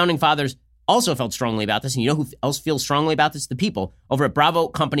 Our founding fathers also felt strongly about this, and you know who else feels strongly about this? The people over at Bravo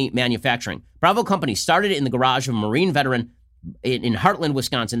Company Manufacturing. Bravo Company started in the garage of a Marine veteran in Heartland,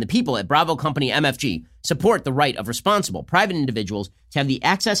 Wisconsin. The people at Bravo Company MFG support the right of responsible private individuals to have the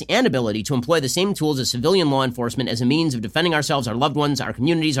access and ability to employ the same tools as civilian law enforcement as a means of defending ourselves, our loved ones, our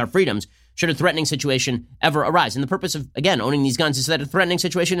communities, our freedoms, should a threatening situation ever arise. And the purpose of, again, owning these guns is that a threatening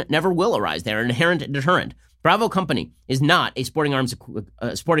situation never will arise. They're an inherent deterrent. Bravo Company is not a sporting arms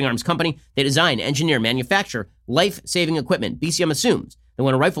company. They design, engineer, manufacture life-saving equipment. BCM assumes that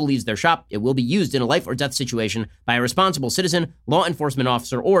when a rifle leaves their shop, it will be used in a life or death situation by a responsible citizen, law enforcement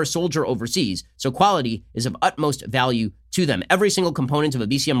officer, or soldier overseas. So quality is of utmost value to them. Every single component of a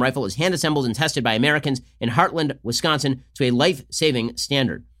BCM rifle is hand-assembled and tested by Americans in Heartland, Wisconsin, to a life-saving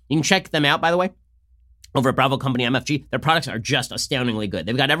standard. You can check them out, by the way, over at Bravo Company MFG. Their products are just astoundingly good.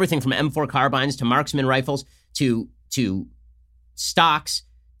 They've got everything from M4 carbines to marksman rifles to stocks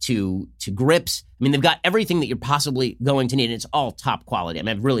to grips. I mean, they've got everything that you're possibly going to need, and it's all top quality. I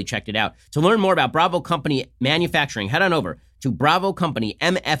mean, I've really checked it out. To learn more about Bravo Company Manufacturing, head on over to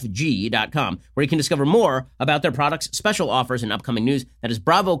BravoCompanyMFG.com, where you can discover more about their products, special offers, and upcoming news. That is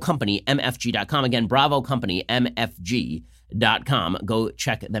BravoCompanyMFG.com. Again, BravoCompanyMFG.com. Go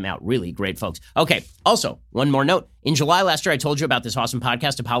check them out. Really great folks. Okay, also, one more note. In July last year, I told you about this awesome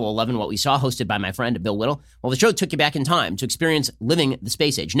podcast, Apollo 11, What We Saw, hosted by my friend Bill Whittle. Well, the show took you back in time to experience living the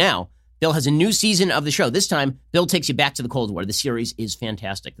space age. Now, Bill has a new season of the show. This time, Bill takes you back to the Cold War. The series is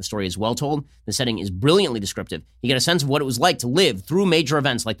fantastic. The story is well told. The setting is brilliantly descriptive. You get a sense of what it was like to live through major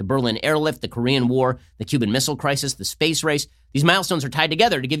events like the Berlin airlift, the Korean War, the Cuban Missile Crisis, the space race. These milestones are tied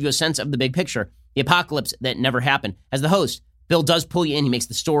together to give you a sense of the big picture, the apocalypse that never happened. As the host, Bill does pull you in. He makes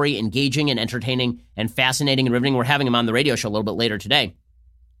the story engaging and entertaining and fascinating and riveting. We're having him on the radio show a little bit later today.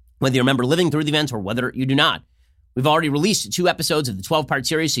 Whether you remember living through the events or whether you do not. We've already released 2 episodes of the 12-part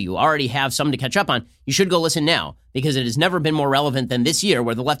series, so you already have some to catch up on. You should go listen now, because it has never been more relevant than this year,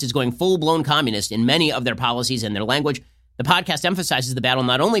 where the left is going full-blown communist in many of their policies and their language. The podcast emphasizes the battle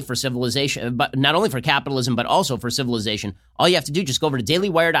not only for civilization, but not only for capitalism, but also for civilization. All you have to do, just go over to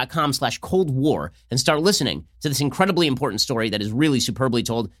dailywire.com/Cold War and start listening to this incredibly important story that is really superbly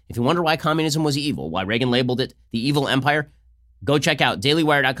told. If you wonder why communism was evil, why Reagan labeled it the evil empire, go check out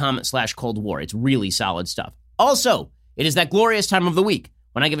dailywire.com/Cold War. It's really solid stuff. Also, it is that glorious time of the week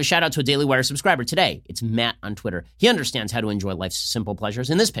when I give a shout out to a Daily Wire subscriber. Today, it's Matt on Twitter. He understands how to enjoy life's simple pleasures.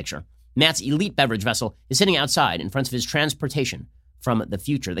 In this picture, Matt's elite beverage vessel is sitting outside in front of his transportation from the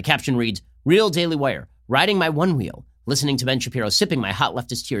future. The caption reads, "Real Daily Wire, riding my one wheel, listening to Ben Shapiro, sipping my hot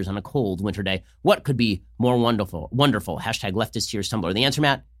leftist tears on a cold winter day. What could be more wonderful? Hashtag leftist tears Tumblr." The answer,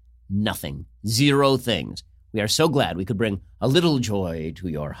 Matt? Nothing. 0 things. We are so glad we could bring a little joy to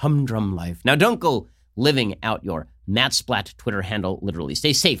your humdrum life. Now, don't go living out your Matt Splat Twitter handle literally.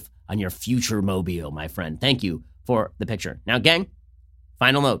 Stay safe on your future mobile, my friend. Thank you for the picture. Now, gang,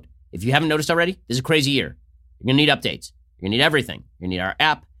 final note. If you haven't noticed already, this is a crazy year. You're going to need updates. You're going to need everything. You're going to need our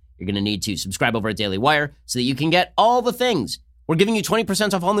app. You're going to need to subscribe over at Daily Wire so that you can get all the things. We're giving you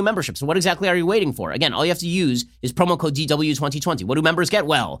 20% off all new memberships. So what exactly are you waiting for? Again, all you have to use is promo code DW2020. What do members get?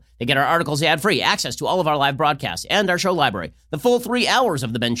 Well, they get our articles ad-free, access to all of our live broadcasts and our show library, the full 3 hours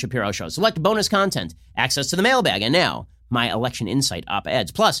of the Ben Shapiro Show, select bonus content, access to the mailbag, and now my election insight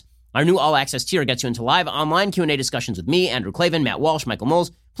op-eds. Plus, our new all-access tier gets you into live online Q&A discussions with me, Andrew Klavan, Matt Walsh, Michael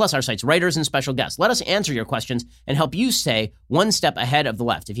Moles, plus our site's writers and special guests. Let us answer your questions and help you stay one step ahead of the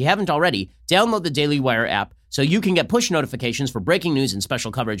left. If you haven't already, download the Daily Wire app so you can get push notifications for breaking news and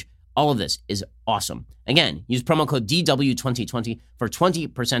special coverage. All of this is awesome. Again, use promo code DW2020 for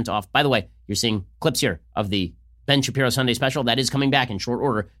 20% off. By the way, you're seeing clips here of the Ben Shapiro Sunday Special. That is coming back in short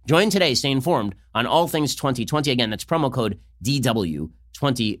order. Join today. Stay informed on all things 2020. Again, that's promo code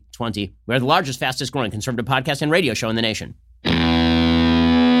DW2020. We're the largest, fastest growing conservative podcast and radio show in the nation.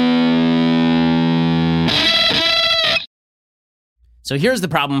 So here's the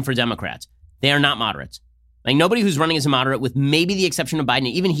problem for Democrats. They are not moderates. Like, nobody who's running is a moderate, with maybe the exception of Biden.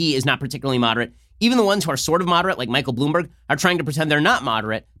 Even he is not particularly moderate. Even the ones who are sort of moderate, like Michael Bloomberg, are trying to pretend they're not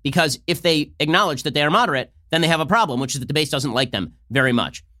moderate, because if they acknowledge that they are moderate, then they have a problem, which is that the base doesn't like them very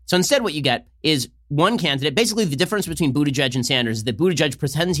much. So instead what you get is one candidate. Basically, the difference between Buttigieg and Sanders is that Buttigieg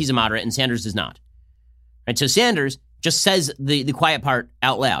pretends he's a moderate and Sanders does not. Right? So Sanders just says the quiet part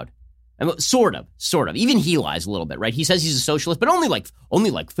out loud. Sort of. Even he lies a little bit, right? He says he's a socialist, but only like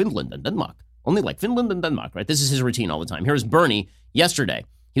Finland and Denmark. Right? This is his routine all the time. Here's Bernie yesterday.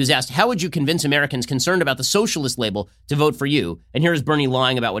 He was asked, how would you convince Americans concerned about the socialist label to vote for you? And here's Bernie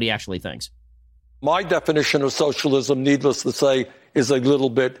lying about what he actually thinks. My definition of socialism, needless to say, is a little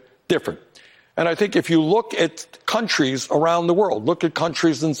bit different. And I think if you look at countries around the world, look at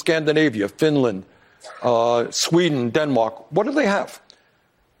countries in Scandinavia, Finland, Sweden, Denmark, what do they have?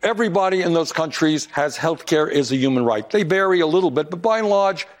 Everybody in those countries has health care as a human right. They vary a little bit, but by and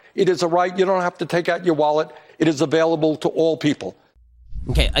large, it is a right. You don't have to take out your wallet. It is available to all people.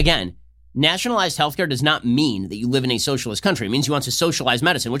 Okay, again, nationalized healthcare does not mean that you live in a socialist country. It means you want to socialize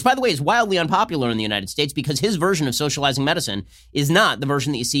medicine, which, by the way, is wildly unpopular in the United States, because his version of socializing medicine is not the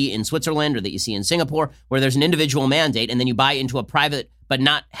version that you see in Switzerland or that you see in Singapore, where there's an individual mandate and then you buy into a private but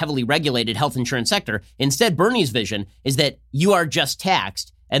not heavily regulated health insurance sector. Instead, Bernie's vision is that you are just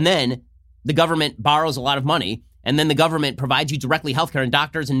taxed, and then the government borrows a lot of money, and then the government provides you directly healthcare, and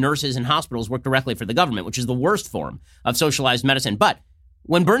doctors and nurses and hospitals work directly for the government, which is the worst form of socialized medicine. But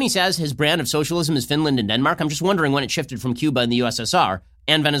when Bernie says his brand of socialism is Finland and Denmark, I'm just wondering when it shifted from Cuba and the USSR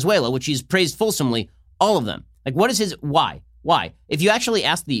and Venezuela, which he's praised fulsomely, all of them. Like, what is his, why? Why? If you actually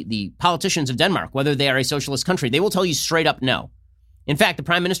ask the politicians of Denmark whether they are a socialist country, they will tell you straight up no. In fact, the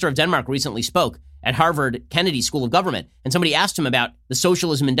Prime Minister of Denmark recently spoke at Harvard Kennedy School of Government, and somebody asked him about the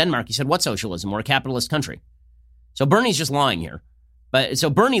socialism in Denmark. He said, what socialism? We're a capitalist country. So Bernie's just lying here. But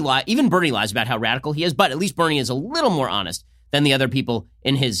so even Bernie lies about how radical he is, but at least Bernie is a little more honest than the other people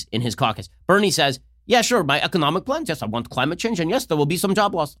in his caucus. Bernie says, yeah, sure, my economic plans, yes, I want climate change, and yes, there will be some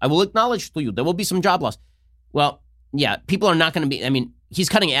job loss. I will acknowledge to you, there will be some job loss. Well, yeah, people are not going to be, I mean, he's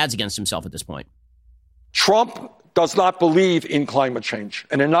cutting ads against himself at this point. Trump does not believe in climate change.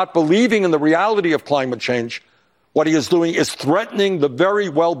 And in not believing in the reality of climate change, what he is doing is threatening the very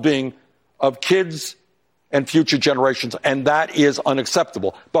well-being of kids and future generations, and that is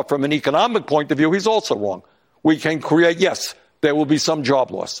unacceptable. But from an economic point of view, he's also wrong. We can create, yes, there will be some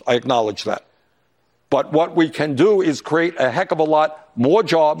job loss. I acknowledge that. But what we can do is create a heck of a lot more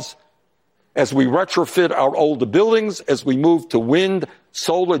jobs as we retrofit our older buildings, as we move to wind,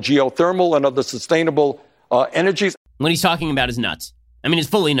 solar, geothermal, and other sustainable energies. What he's talking about is nuts. I mean, it's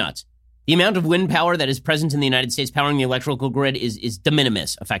fully nuts. The amount of wind power that is present in the United States powering the electrical grid is de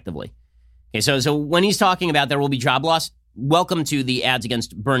minimis, effectively. Okay, so when he's talking about there will be job loss, welcome to the ads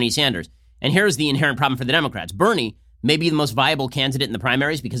against Bernie Sanders. And here's the inherent problem for the Democrats. Bernie may be the most viable candidate in the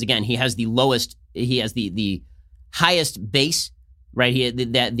primaries because, again, he has the highest base, right?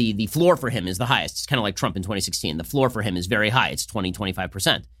 The floor for him is the highest. It's kind of like Trump in 2016. The floor for him is very high. It's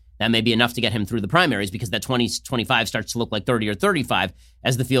 25%. That may be enough to get him through the primaries because that 20-25 starts to look like 30 or 35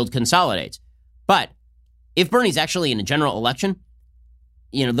 as the field consolidates. But if Bernie's actually in a general election,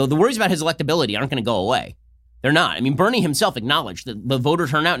 the worries about his electability aren't going to go away. They're not. I mean, Bernie himself acknowledged that the voter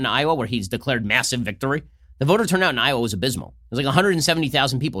turnout in Iowa, where he's declared massive victory, the voter turnout in Iowa was abysmal. It was like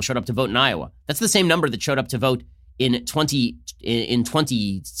 170,000 people showed up to vote in Iowa. That's the same number that showed up to vote in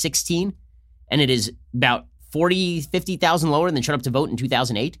 2016, and it is about 50,000 lower than showed up to vote in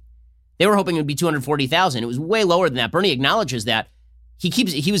 2008. They were hoping it would be 240,000. It was way lower than that. Bernie acknowledges that.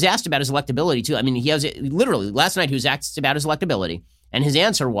 He was asked about his electability, too. I mean, literally, last night he was asked about his electability, and his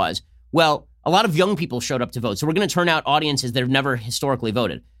answer was, well, a lot of young people showed up to vote, so we're going to turn out audiences that have never historically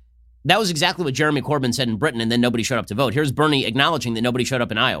voted. That was exactly what Jeremy Corbyn said in Britain, and then nobody showed up to vote. Here's Bernie acknowledging that nobody showed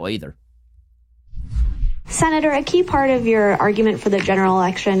up in Iowa either. Senator, a key part of your argument for the general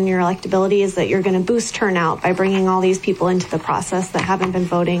election, your electability, is that you're going to boost turnout by bringing all these people into the process that haven't been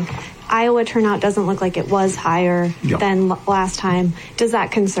voting. Iowa turnout doesn't look like it was higher than last time. Does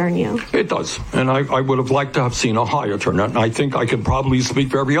that concern you? It does. And I would have liked to have seen a higher turnout. And I think I can probably speak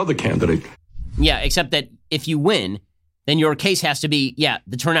for every other candidate. Yeah, except that if you win, then your case has to be,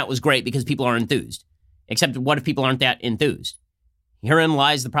 the turnout was great because people are enthused. Except what if people aren't that enthused? Herein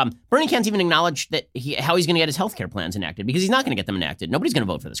lies the problem. Bernie can't even acknowledge that how he's going to get his health care plans enacted because he's not going to get them enacted. Nobody's going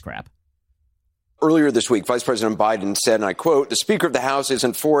to vote for this crap. Earlier this week, Vice President Biden said, and I quote, "The Speaker of the House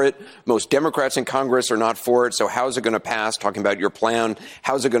isn't for it. Most Democrats in Congress are not for it. So how is it going to pass?" Talking about your plan.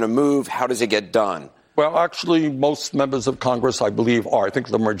 How's it going to move? How does it get done? Well, actually, most members of Congress, I believe, are. I think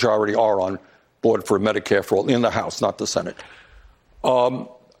the majority are on board for Medicare for all in the House, not the Senate.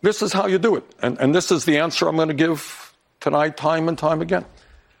 This is how you do it. And this is the answer I'm going to give tonight, time and time again.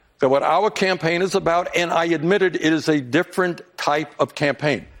 That what our campaign is about, and I admitted it is a different type of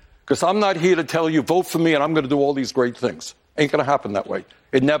campaign. Because I'm not here to tell you, vote for me and I'm going to do all these great things. Ain't going to happen that way.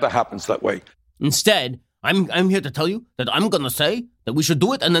 It never happens that way. Instead, I'm here to tell you that I'm going to say that we should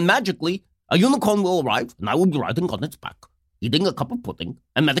do it, and then magically a unicorn will arrive and I will be riding on its back, eating a cup of pudding,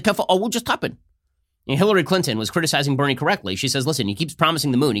 and Medicare for all will just happen. And Hillary Clinton was criticizing Bernie correctly. She says, listen, he keeps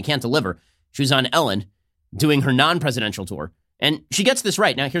promising the moon. He can't deliver. She was on Ellen doing her non-presidential tour. And she gets this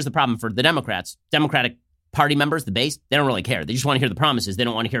right. Now, here's the problem for the Democrats. Democratic Party members, the base, they don't really care. They just want to hear the promises. They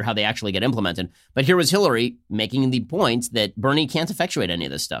don't want to hear how they actually get implemented. But here was Hillary making the point that Bernie can't effectuate any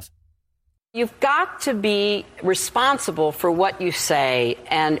of this stuff. You've got to be responsible for what you say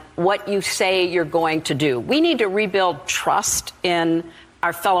and what you say you're going to do. We need to rebuild trust in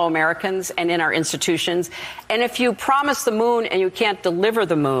our fellow Americans and in our institutions. And if you promise the moon and you can't deliver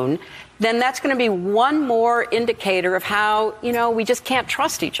the moon, then that's going to be one more indicator of how, we just can't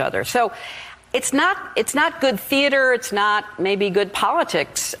trust each other. So it's not good theater. It's not maybe good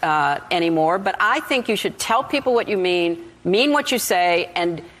politics anymore. But I think you should tell people what you mean what you say,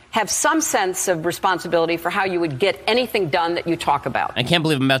 and have some sense of responsibility for how you would get anything done that you talk about. I can't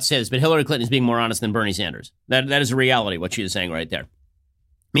believe I'm about to say this, but Hillary Clinton is being more honest than Bernie Sanders. That is a reality, what she is saying right there.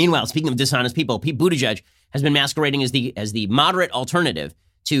 Meanwhile, speaking of dishonest people, Pete Buttigieg has been masquerading as the moderate alternative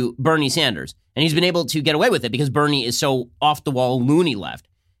to Bernie Sanders. And he's been able to get away with it because Bernie is so off-the-wall loony left.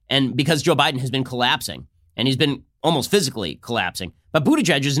 And because Joe Biden has been collapsing, and he's been almost physically collapsing. But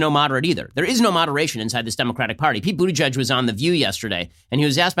Buttigieg is no moderate either. There is no moderation inside this Democratic Party. Pete Buttigieg was on The View yesterday, and he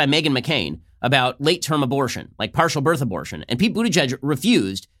was asked by Meghan McCain about late-term abortion, like partial birth abortion. And Pete Buttigieg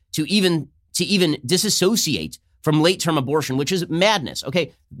refused to even disassociate from late-term abortion, which is madness.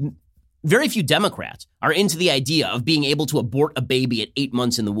 Okay, very few Democrats are into the idea of being able to abort a baby at 8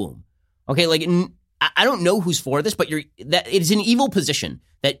 months in the womb. Okay, like I don't know who's for this, but that it is an evil position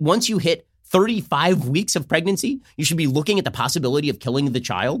that once you hit 35 weeks of pregnancy, you should be looking at the possibility of killing the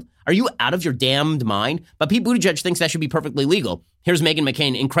child. Are you out of your damned mind? But Pete Buttigieg thinks that should be perfectly legal. Here's Meghan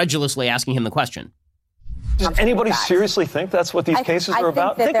McCain incredulously asking him the question. Does anybody seriously think that's what these cases are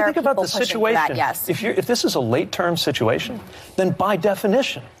about? Think about the situation. That, yes. If this is a late-term situation, then by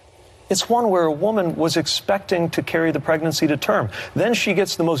definition, it's one where a woman was expecting to carry the pregnancy to term. Then she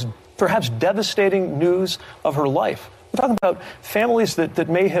gets the most perhaps devastating news of her life. We're talking about families that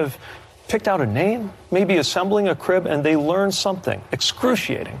may have picked out a name, maybe assembling a crib, and they learn something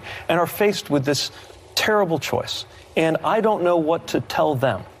excruciating and are faced with this terrible choice. And I don't know what to tell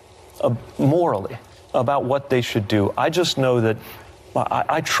them morally about what they should do. I just know that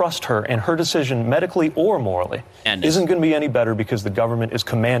I trust her, and her decision, medically or morally, isn't going to be any better because the government is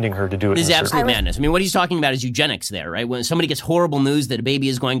commanding her to do it. This is absolute madness. I mean, what he's talking about is eugenics there, right? When somebody gets horrible news that a baby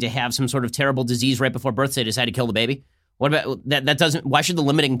is going to have some sort of terrible disease right before birth, they decide to kill the baby. What about that? That doesn't. Why should the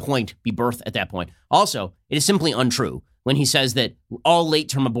limiting point be birth at that point? Also, it is simply untrue when he says that all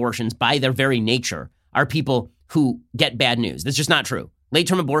late-term abortions, by their very nature, are people who get bad news. That's just not true.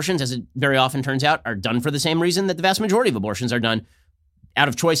 Late-term abortions, as it very often turns out, are done for the same reason that the vast majority of abortions are done, out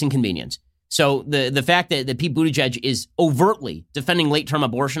of choice and convenience. So the fact that Pete Buttigieg is overtly defending late-term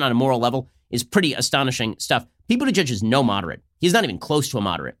abortion on a moral level is pretty astonishing stuff. Pete Buttigieg is no moderate. He's not even close to a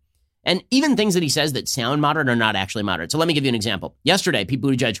moderate. And even things that he says that sound moderate are not actually moderate. So let me give you an example. Yesterday, Pete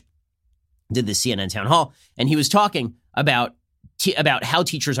Buttigieg did the CNN town hall, and he was talking about how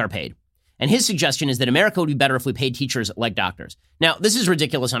teachers are paid. And his suggestion is that America would be better if we paid teachers like doctors. Now, this is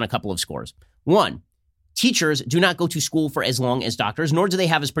ridiculous on a couple of scores. One, teachers do not go to school for as long as doctors, nor do they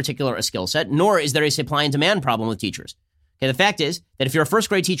have as particular a skill set, nor is there a supply and demand problem with teachers. Okay, the fact is that if you're a first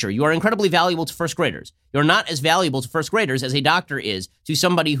grade teacher, you are incredibly valuable to first graders. You're not as valuable to first graders as a doctor is to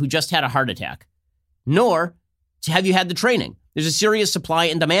somebody who just had a heart attack, nor have you had the training. There's a serious supply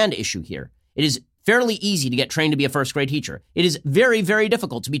and demand issue here. It is fairly easy to get trained to be a first grade teacher. It is very, very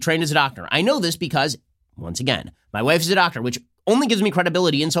difficult to be trained as a doctor. I know this because, once again, my wife is a doctor, which only gives me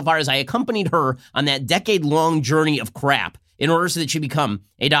credibility insofar as I accompanied her on that decade-long journey of crap in order so that she become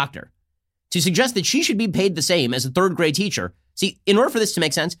a doctor. To suggest that she should be paid the same as a third grade teacher, see, in order for this to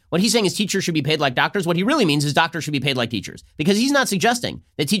make sense, what he's saying is teachers should be paid like doctors. What he really means is doctors should be paid like teachers, because he's not suggesting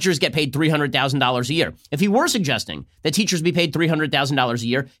that teachers get paid $300,000 a year. If he were suggesting that teachers be paid $300,000 a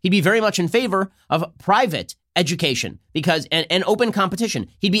year, he'd be very much in favor of private education and open competition.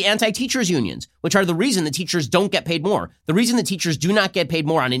 He'd be anti-teachers unions, which are the reason that teachers don't get paid more. The reason that teachers do not get paid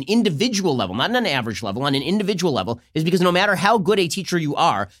more on an individual level, not on an average level, on an individual level, is because no matter how good a teacher you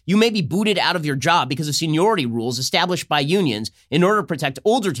are, you may be booted out of your job because of seniority rules established by unions in order to protect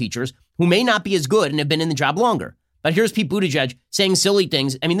older teachers who may not be as good and have been in the job longer. But here's Pete Buttigieg saying silly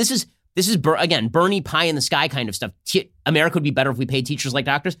things. I mean, this is, again, Bernie pie in the sky kind of stuff. America would be better if we paid teachers like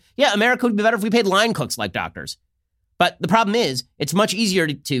doctors. Yeah, America would be better if we paid line cooks like doctors. But the problem is, it's much easier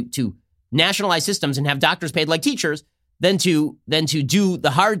to nationalize systems and have doctors paid like teachers than to do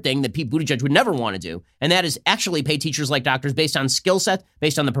the hard thing that Pete Buttigieg would never want to do. And that is actually pay teachers like doctors based on skill set,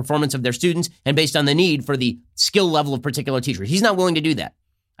 based on the performance of their students, and based on the need for the skill level of particular teachers. He's not willing to do that.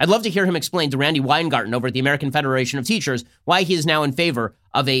 I'd love to hear him explain to Randy Weingarten over at the American Federation of Teachers why he is now in favor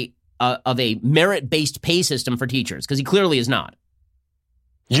of a merit-based pay system for teachers, because he clearly is not.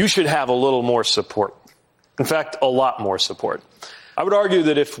 You should have a little more support. In fact, a lot more support. I would argue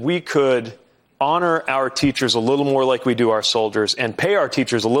that if we could honor our teachers a little more like we do our soldiers and pay our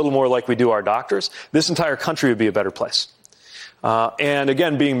teachers a little more like we do our doctors, this entire country would be a better place. And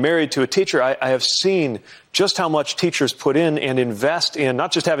again, being married to a teacher, I have seen just how much teachers put in and invest in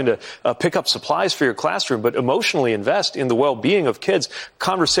not just having to pick up supplies for your classroom, but emotionally invest in the well-being of kids,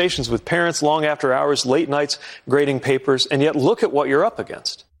 conversations with parents long after hours, late nights grading papers, and yet look at what you're up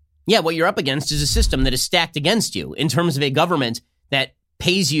against. Yeah, what you're up against is a system that is stacked against you in terms of a government that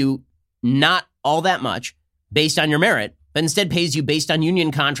pays you not all that much based on your merit, but instead pays you based on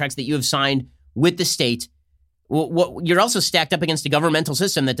union contracts that you have signed with the state. You're also stacked up against a governmental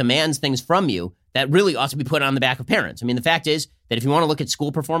system that demands things from you that really ought to be put on the back of parents. I mean, the fact is that if you want to look at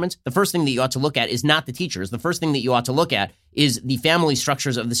school performance, the first thing that you ought to look at is not the teachers. The first thing that you ought to look at is the family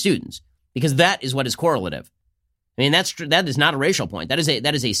structures of the students, because that is what is correlative. I mean, that is not a racial point. That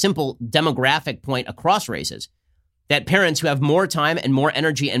is a simple demographic point across races, that parents who have more time and more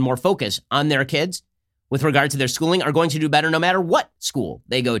energy and more focus on their kids with regard to their schooling are going to do better no matter what school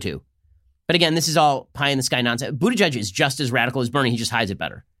they go to. But again, this is all pie in the sky nonsense. Buttigieg is just as radical as Bernie. He just hides it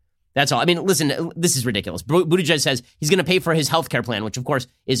better. That's all. I mean, listen, this is ridiculous. Buttigieg says he's going to pay for his health care plan, which, of course,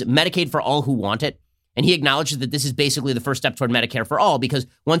 is Medicaid for all who want it. And he acknowledges that this is basically the first step toward Medicare for all, because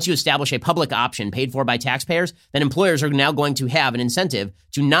once you establish a public option paid for by taxpayers, then employers are now going to have an incentive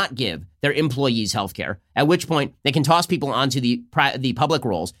to not give their employees health care, at which point they can toss people onto the public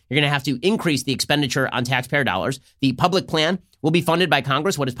rolls. You're going to have to increase the expenditure on taxpayer dollars. The public plan will be funded by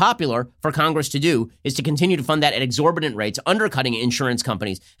Congress. What is popular for Congress to do is to continue to fund that at exorbitant rates, undercutting insurance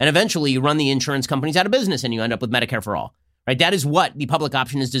companies. And eventually you run the insurance companies out of business and you end up with Medicare for all. Right? That is what the public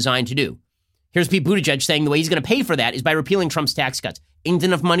option is designed to do. Here's Pete Buttigieg saying the way he's going to pay for that is by repealing Trump's tax cuts. Ain't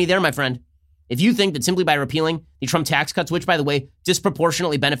enough money there, my friend. If you think that simply by repealing the Trump tax cuts, which, by the way,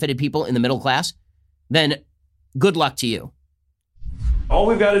 disproportionately benefited people in the middle class, then good luck to you. All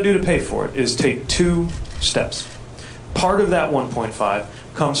we've got to do to pay for it is take 2 steps. Part of that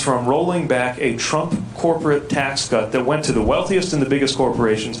 1.5 comes from rolling back a Trump corporate tax cut that went to the wealthiest and the biggest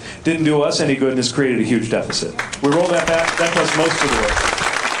corporations, didn't do us any good, and has created a huge deficit. We roll that back, that does most of the work.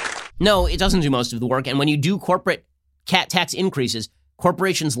 No, it doesn't do most of the work. And when you do corporate tax increases,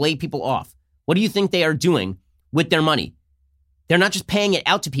 corporations lay people off. What do you think they are doing with their money? They're not just paying it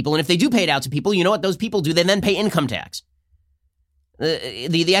out to people. And if they do pay it out to people, you know what those people do? They then pay income tax.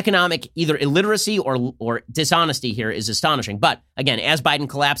 The economic either illiteracy or dishonesty here is astonishing. But again, as Biden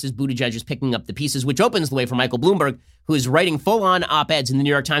collapses, Buttigieg is picking up the pieces, which opens the way for Michael Bloomberg, who is writing full-on op-eds in the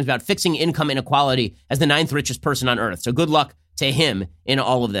New York Times about fixing income inequality as the 9th richest person on earth. So good luck to him in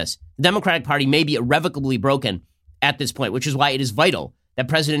all of this. The Democratic Party may be irrevocably broken at this point, which is why it is vital that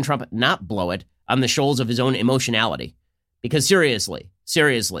President Trump not blow it on the shoals of his own emotionality. Because seriously,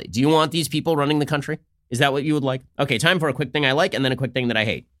 do you want these people running the country? Is that what you would like? Okay, time for a quick thing I like and then a quick thing that I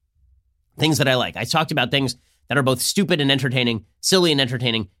hate. Things that I like. I talked about things that are both stupid and entertaining, silly and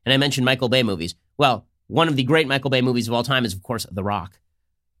entertaining, and I mentioned Michael Bay movies. Well, one of the great Michael Bay movies of all time is, of course, The Rock.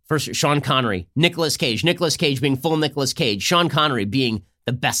 First, Sean Connery, Nicolas Cage being full Nicolas Cage, Sean Connery being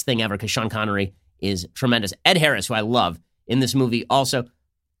the best thing ever because Sean Connery is tremendous. Ed Harris, who I love in this movie, also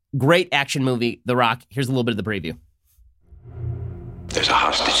great action movie, The Rock. Here's a little bit of the preview. There's a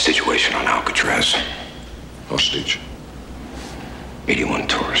hostage situation on Alcatraz. Hostage? 81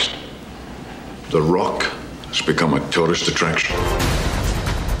 tourists. The Rock has become a tourist attraction.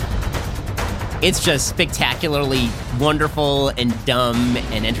 It's just spectacularly wonderful and dumb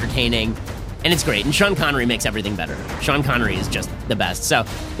and entertaining, and it's great. And Sean Connery makes everything better. Sean Connery is just the best. So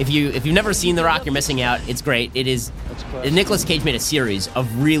if you've never seen The Rock, you're missing out. It's great. It is. Nicolas Cage made a series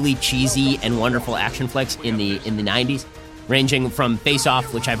of really cheesy and wonderful action flicks in the 90s, ranging from Face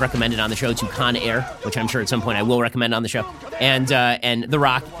Off, which I've recommended on the show, to Con Air, which I'm sure at some point I will recommend on the show, and The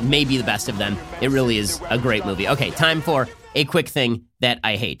Rock may be the best of them. It really is a great movie. Okay, time for a quick thing that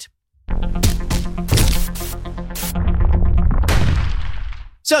I hate.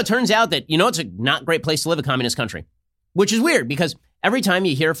 So it turns out that, it's a not great place to live, a communist country, which is weird because every time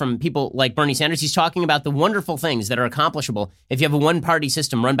you hear from people like Bernie Sanders, he's talking about the wonderful things that are accomplishable if you have a one-party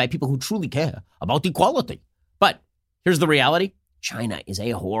system run by people who truly care about equality. But here's the reality. China is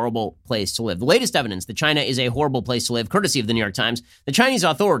a horrible place to live. The latest evidence that China is a horrible place to live, courtesy of the New York Times, the Chinese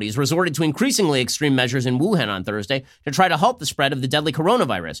authorities resorted to increasingly extreme measures in Wuhan on Thursday to try to halt the spread of the deadly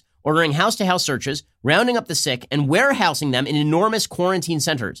coronavirus, ordering house-to-house searches, rounding up the sick, and warehousing them in enormous quarantine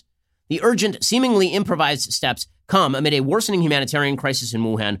centers. The urgent, seemingly improvised steps come amid a worsening humanitarian crisis in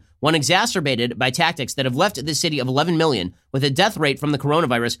Wuhan, one exacerbated by tactics that have left the city of 11 million with a death rate from the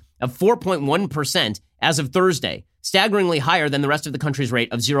coronavirus of 4.1% as of Thursday, staggeringly higher than the rest of the country's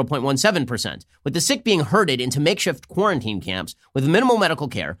rate of 0.17%. With the sick being herded into makeshift quarantine camps with minimal medical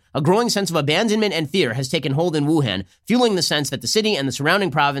care, a growing sense of abandonment and fear has taken hold in Wuhan, fueling the sense that the city and the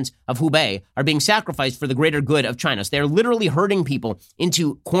surrounding province of Hubei are being sacrificed for the greater good of China. So they're literally herding people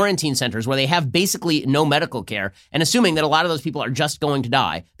into quarantine centers where they have basically no medical care and assuming that a lot of those people are just going to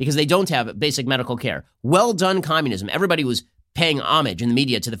die because they don't have basic medical care. Well done, communism. Everybody was paying homage in the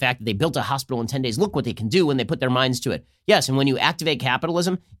media to the fact that they built a hospital in 10 days. Look what they can do when they put their minds to it. Yes, and when you activate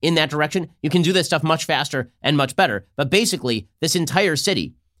capitalism in that direction, you can do this stuff much faster and much better. But basically, this entire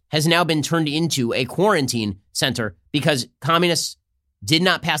city has now been turned into a quarantine center because communists did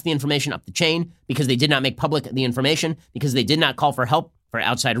not pass the information up the chain, because they did not make public the information, because they did not call for help for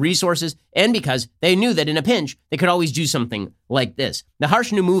outside resources, and because they knew that in a pinch, they could always do something like this. The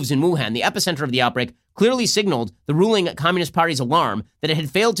harsh new moves in Wuhan, the epicenter of the outbreak, clearly signaled the ruling Communist Party's alarm that it had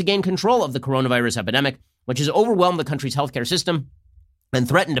failed to gain control of the coronavirus epidemic, which has overwhelmed the country's healthcare system and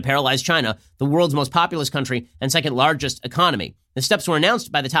threatened to paralyze China, the world's most populous country and second largest economy. The steps were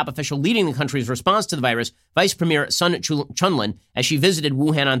announced by the top official leading the country's response to the virus, Vice Premier Sun Chunlin, as she visited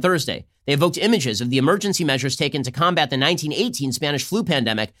Wuhan on Thursday. They evoked images of the emergency measures taken to combat the 1918 Spanish flu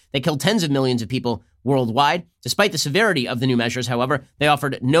pandemic that killed tens of millions of people worldwide. Despite the severity of the new measures, however, they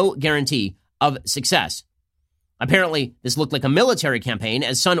offered no guarantee of success. Apparently, this looked like a military campaign,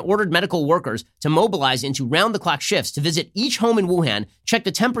 as Sun ordered medical workers to mobilize into round-the-clock shifts to visit each home in Wuhan, check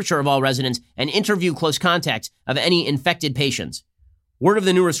the temperature of all residents, and interview close contacts of any infected patients. Word of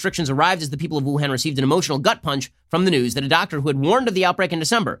the new restrictions arrived as the people of Wuhan received an emotional gut punch from the news that a doctor who had warned of the outbreak in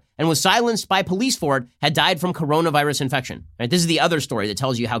December and was silenced by police for it had died from coronavirus infection. Right, this is the other story that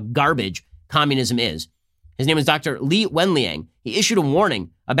tells you how garbage communism is. His name is Dr. Li Wenliang. He issued a warning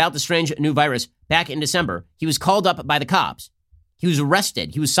about the strange new virus back in December. He was called up by the cops. He was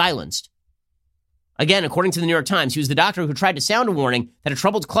arrested. He was silenced. Again, according to the New York Times, he was the doctor who tried to sound a warning that a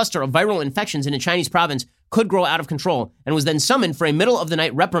troubled cluster of viral infections in a Chinese province could grow out of control, and was then summoned for a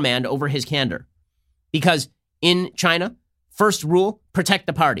middle-of-the-night reprimand over his candor. Because in China, first rule, protect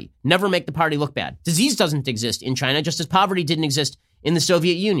the party. Never make the party look bad. Disease doesn't exist in China, just as poverty didn't exist in the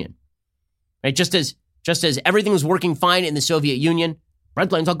Soviet Union. Right? Just as everything was working fine in the Soviet Union,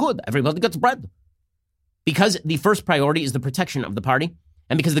 bread lines are good. Everybody gets bread. Because the first priority is the protection of the party,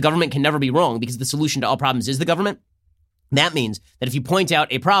 and because the government can never be wrong, because the solution to all problems is the government, that means that if you point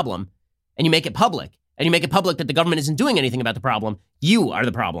out a problem and you make it public, that the government isn't doing anything about the problem, you are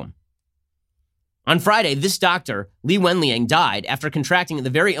the problem. On Friday, this doctor, Li Wenliang, died after contracting the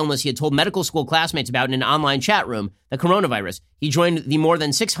very illness he had told medical school classmates about in an online chat room, the coronavirus. He joined the more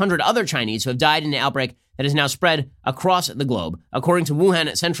than 600 other Chinese who have died in an outbreak that has now spread across the globe. According to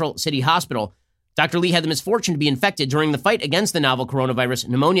Wuhan Central City Hospital, Dr. Li had the misfortune to be infected during the fight against the novel coronavirus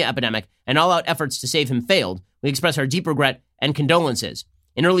pneumonia epidemic, and all-out efforts to save him failed. We express our deep regret and condolences.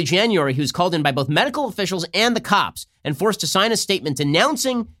 In early January, he was called in by both medical officials and the cops and forced to sign a statement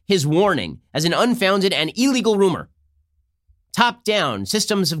denouncing his warning as an unfounded and illegal rumor. Top-down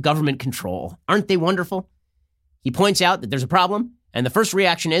systems of government control. Aren't they wonderful? He points out that there's a problem, and the first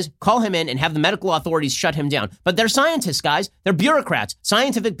reaction is call him in and have the medical authorities shut him down. But they're scientists, guys. They're bureaucrats,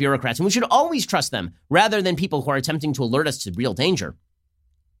 scientific bureaucrats, and we should always trust them rather than people who are attempting to alert us to real danger.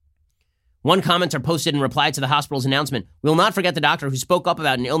 One commenter posted in reply to the hospital's announcement, "We will not forget the doctor who spoke up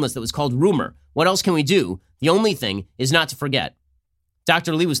about an illness that was called rumor. What else can we do? The only thing is not to forget."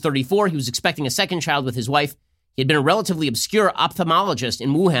 Dr. Li was 34. He was expecting a second child with his wife. He had been a relatively obscure ophthalmologist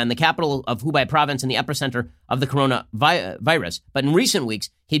in Wuhan, the capital of Hubei province and the epicenter of the coronavirus. But in recent weeks,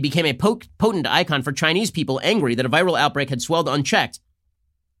 he became a potent icon for Chinese people angry that a viral outbreak had swelled unchecked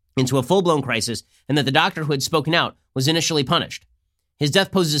into a full-blown crisis and that the doctor who had spoken out was initially punished. His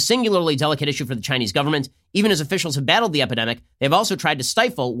death poses a singularly delicate issue for the Chinese government. Even as officials have battled the epidemic, they have also tried to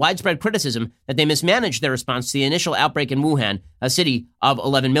stifle widespread criticism that they mismanaged their response to the initial outbreak in Wuhan, a city of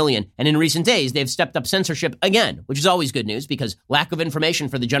 11 million. And in recent days, they've stepped up censorship again, which is always good news because lack of information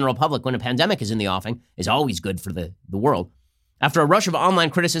for the general public when a pandemic is in the offing is always good for the world. After a rush of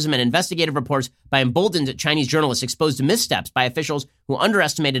online criticism and investigative reports by emboldened Chinese journalists exposed to missteps by officials who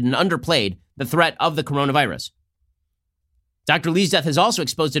underestimated and underplayed the threat of the coronavirus. Dr. Li's death has also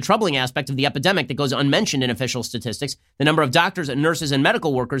exposed a troubling aspect of the epidemic that goes unmentioned in official statistics, the number of doctors and nurses and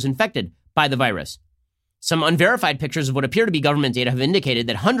medical workers infected by the virus. Some unverified pictures of what appear to be government data have indicated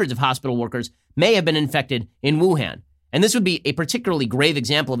that hundreds of hospital workers may have been infected in Wuhan. And this would be a particularly grave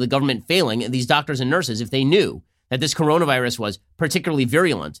example of the government failing these doctors and nurses if they knew that this coronavirus was particularly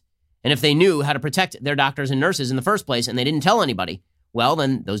virulent. And if they knew how to protect their doctors and nurses in the first place and they didn't tell anybody, well,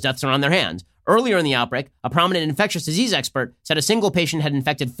 then those deaths are on their hands. Earlier in the outbreak, a prominent infectious disease expert said a single patient had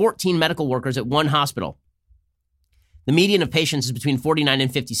infected 14 medical workers at one hospital. The median of patients is between 49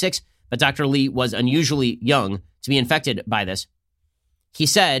 and 56, but Dr. Li was unusually young to be infected by this. He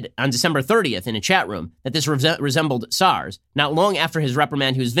said on December 30th in a chat room that this resembled SARS. Not long after his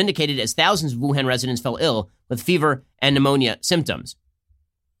reprimand, he was vindicated as thousands of Wuhan residents fell ill with fever and pneumonia symptoms.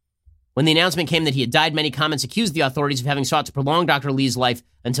 When the announcement came that he had died, many comments accused the authorities of having sought to prolong Dr. Li's life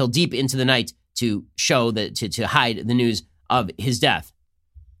until deep into the night to show that to hide the news of his death.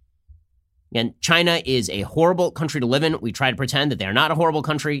 And China is a horrible country to live in. We try to pretend that they are not a horrible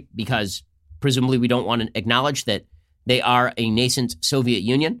country because presumably we don't want to acknowledge that they are a nascent Soviet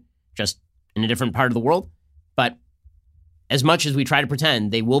Union, just in a different part of the world. But as much as we try to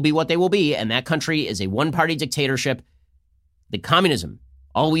pretend, they will be what they will be, and that country is a one-party dictatorship. The communism,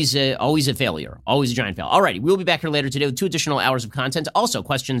 always a failure, always a giant fail. All righty, we'll be back here later today with 2 additional hours of content. Also,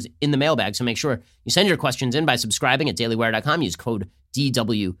 questions in the mailbag, so make sure you send your questions in by subscribing at dailywire.com. Use code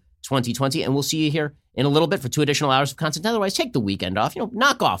DW2020, and we'll see you here in a little bit for 2 additional hours of content. Otherwise, take the weekend off.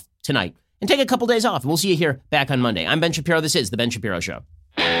 Knock off tonight and take a couple days off. We'll see you here back on Monday. I'm Ben Shapiro. This is The Ben Shapiro Show.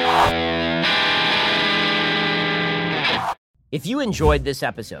 If you enjoyed this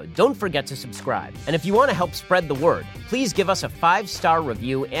episode, don't forget to subscribe. And if you want to help spread the word, please give us a 5-star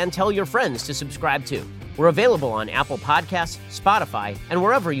review and tell your friends to subscribe too. We're available on Apple Podcasts, Spotify, and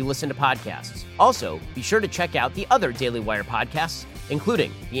wherever you listen to podcasts. Also, be sure to check out the other Daily Wire podcasts,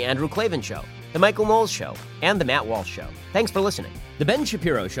 including The Andrew Klavan Show, The Michael Knowles Show, and The Matt Walsh Show. Thanks for listening. The Ben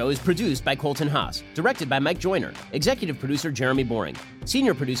Shapiro Show is produced by Colton Haas, directed by Mike Joyner, executive producer Jeremy Boring,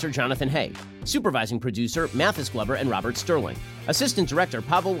 senior producer Jonathan Hay, supervising producer Mathis Glover and Robert Sterling, assistant director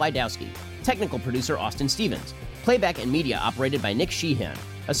Pavel Wydowski, technical producer Austin Stevens, playback and media operated by Nick Sheehan,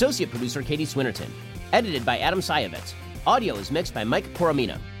 associate producer Katie Swinnerton, edited by Adam Sayevitz. Audio is mixed by Mike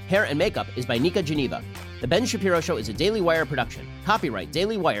Coromina. Hair and makeup is by Nika Geneva. The Ben Shapiro Show is a Daily Wire production. Copyright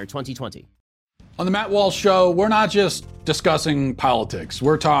Daily Wire 2020. On the Matt Walsh Show, we're not just discussing politics.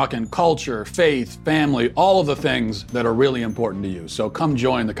 We're talking culture, faith, family, all of the things that are really important to you. So come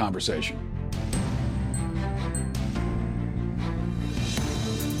join the conversation.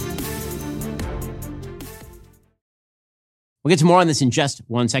 We'll get to more on this in just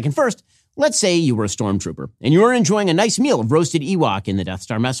 1 second. First, let's say you were a stormtrooper and you were enjoying a nice meal of roasted Ewok in the Death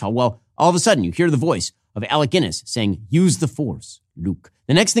Star mess hall. Well, all of a sudden you hear the voice of Alec Guinness saying, "Use the Force, Luke."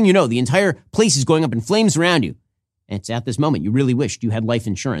 The next thing you know, the entire place is going up in flames around you. And it's at this moment you really wished you had life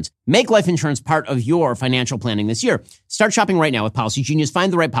insurance. Make life insurance part of your financial planning this year. Start shopping right now with Policy Genius.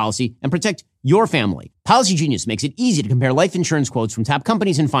 Find the right policy and protect your family. Policy Genius makes it easy to compare life insurance quotes from top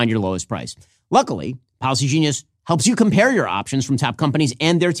companies and find your lowest price. Luckily, Policy Genius helps you compare your options from top companies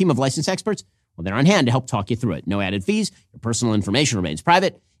and their team of licensed experts. Well, they're on hand to help talk you through it. No added fees. Your personal information remains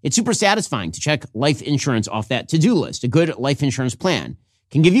private. It's super satisfying to check life insurance off that to-do list. A good life insurance plan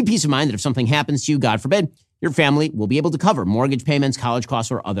can give you peace of mind that if something happens to you, God forbid, your family will be able to cover mortgage payments, college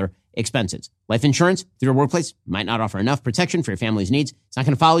costs, or other expenses. Life insurance through your workplace might not offer enough protection for your family's needs. It's not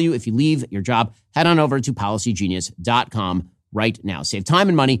going to follow you if you leave your job. Head on over to PolicyGenius.com right now. Save time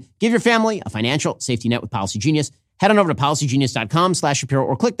and money. Give your family a financial safety net with Policy Genius. Head on over to PolicyGenius.com/Shapiro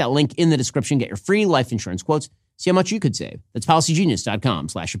or click that link in the description. Get your free life insurance quotes. See how much you could save. That's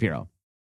PolicyGenius.com/Shapiro.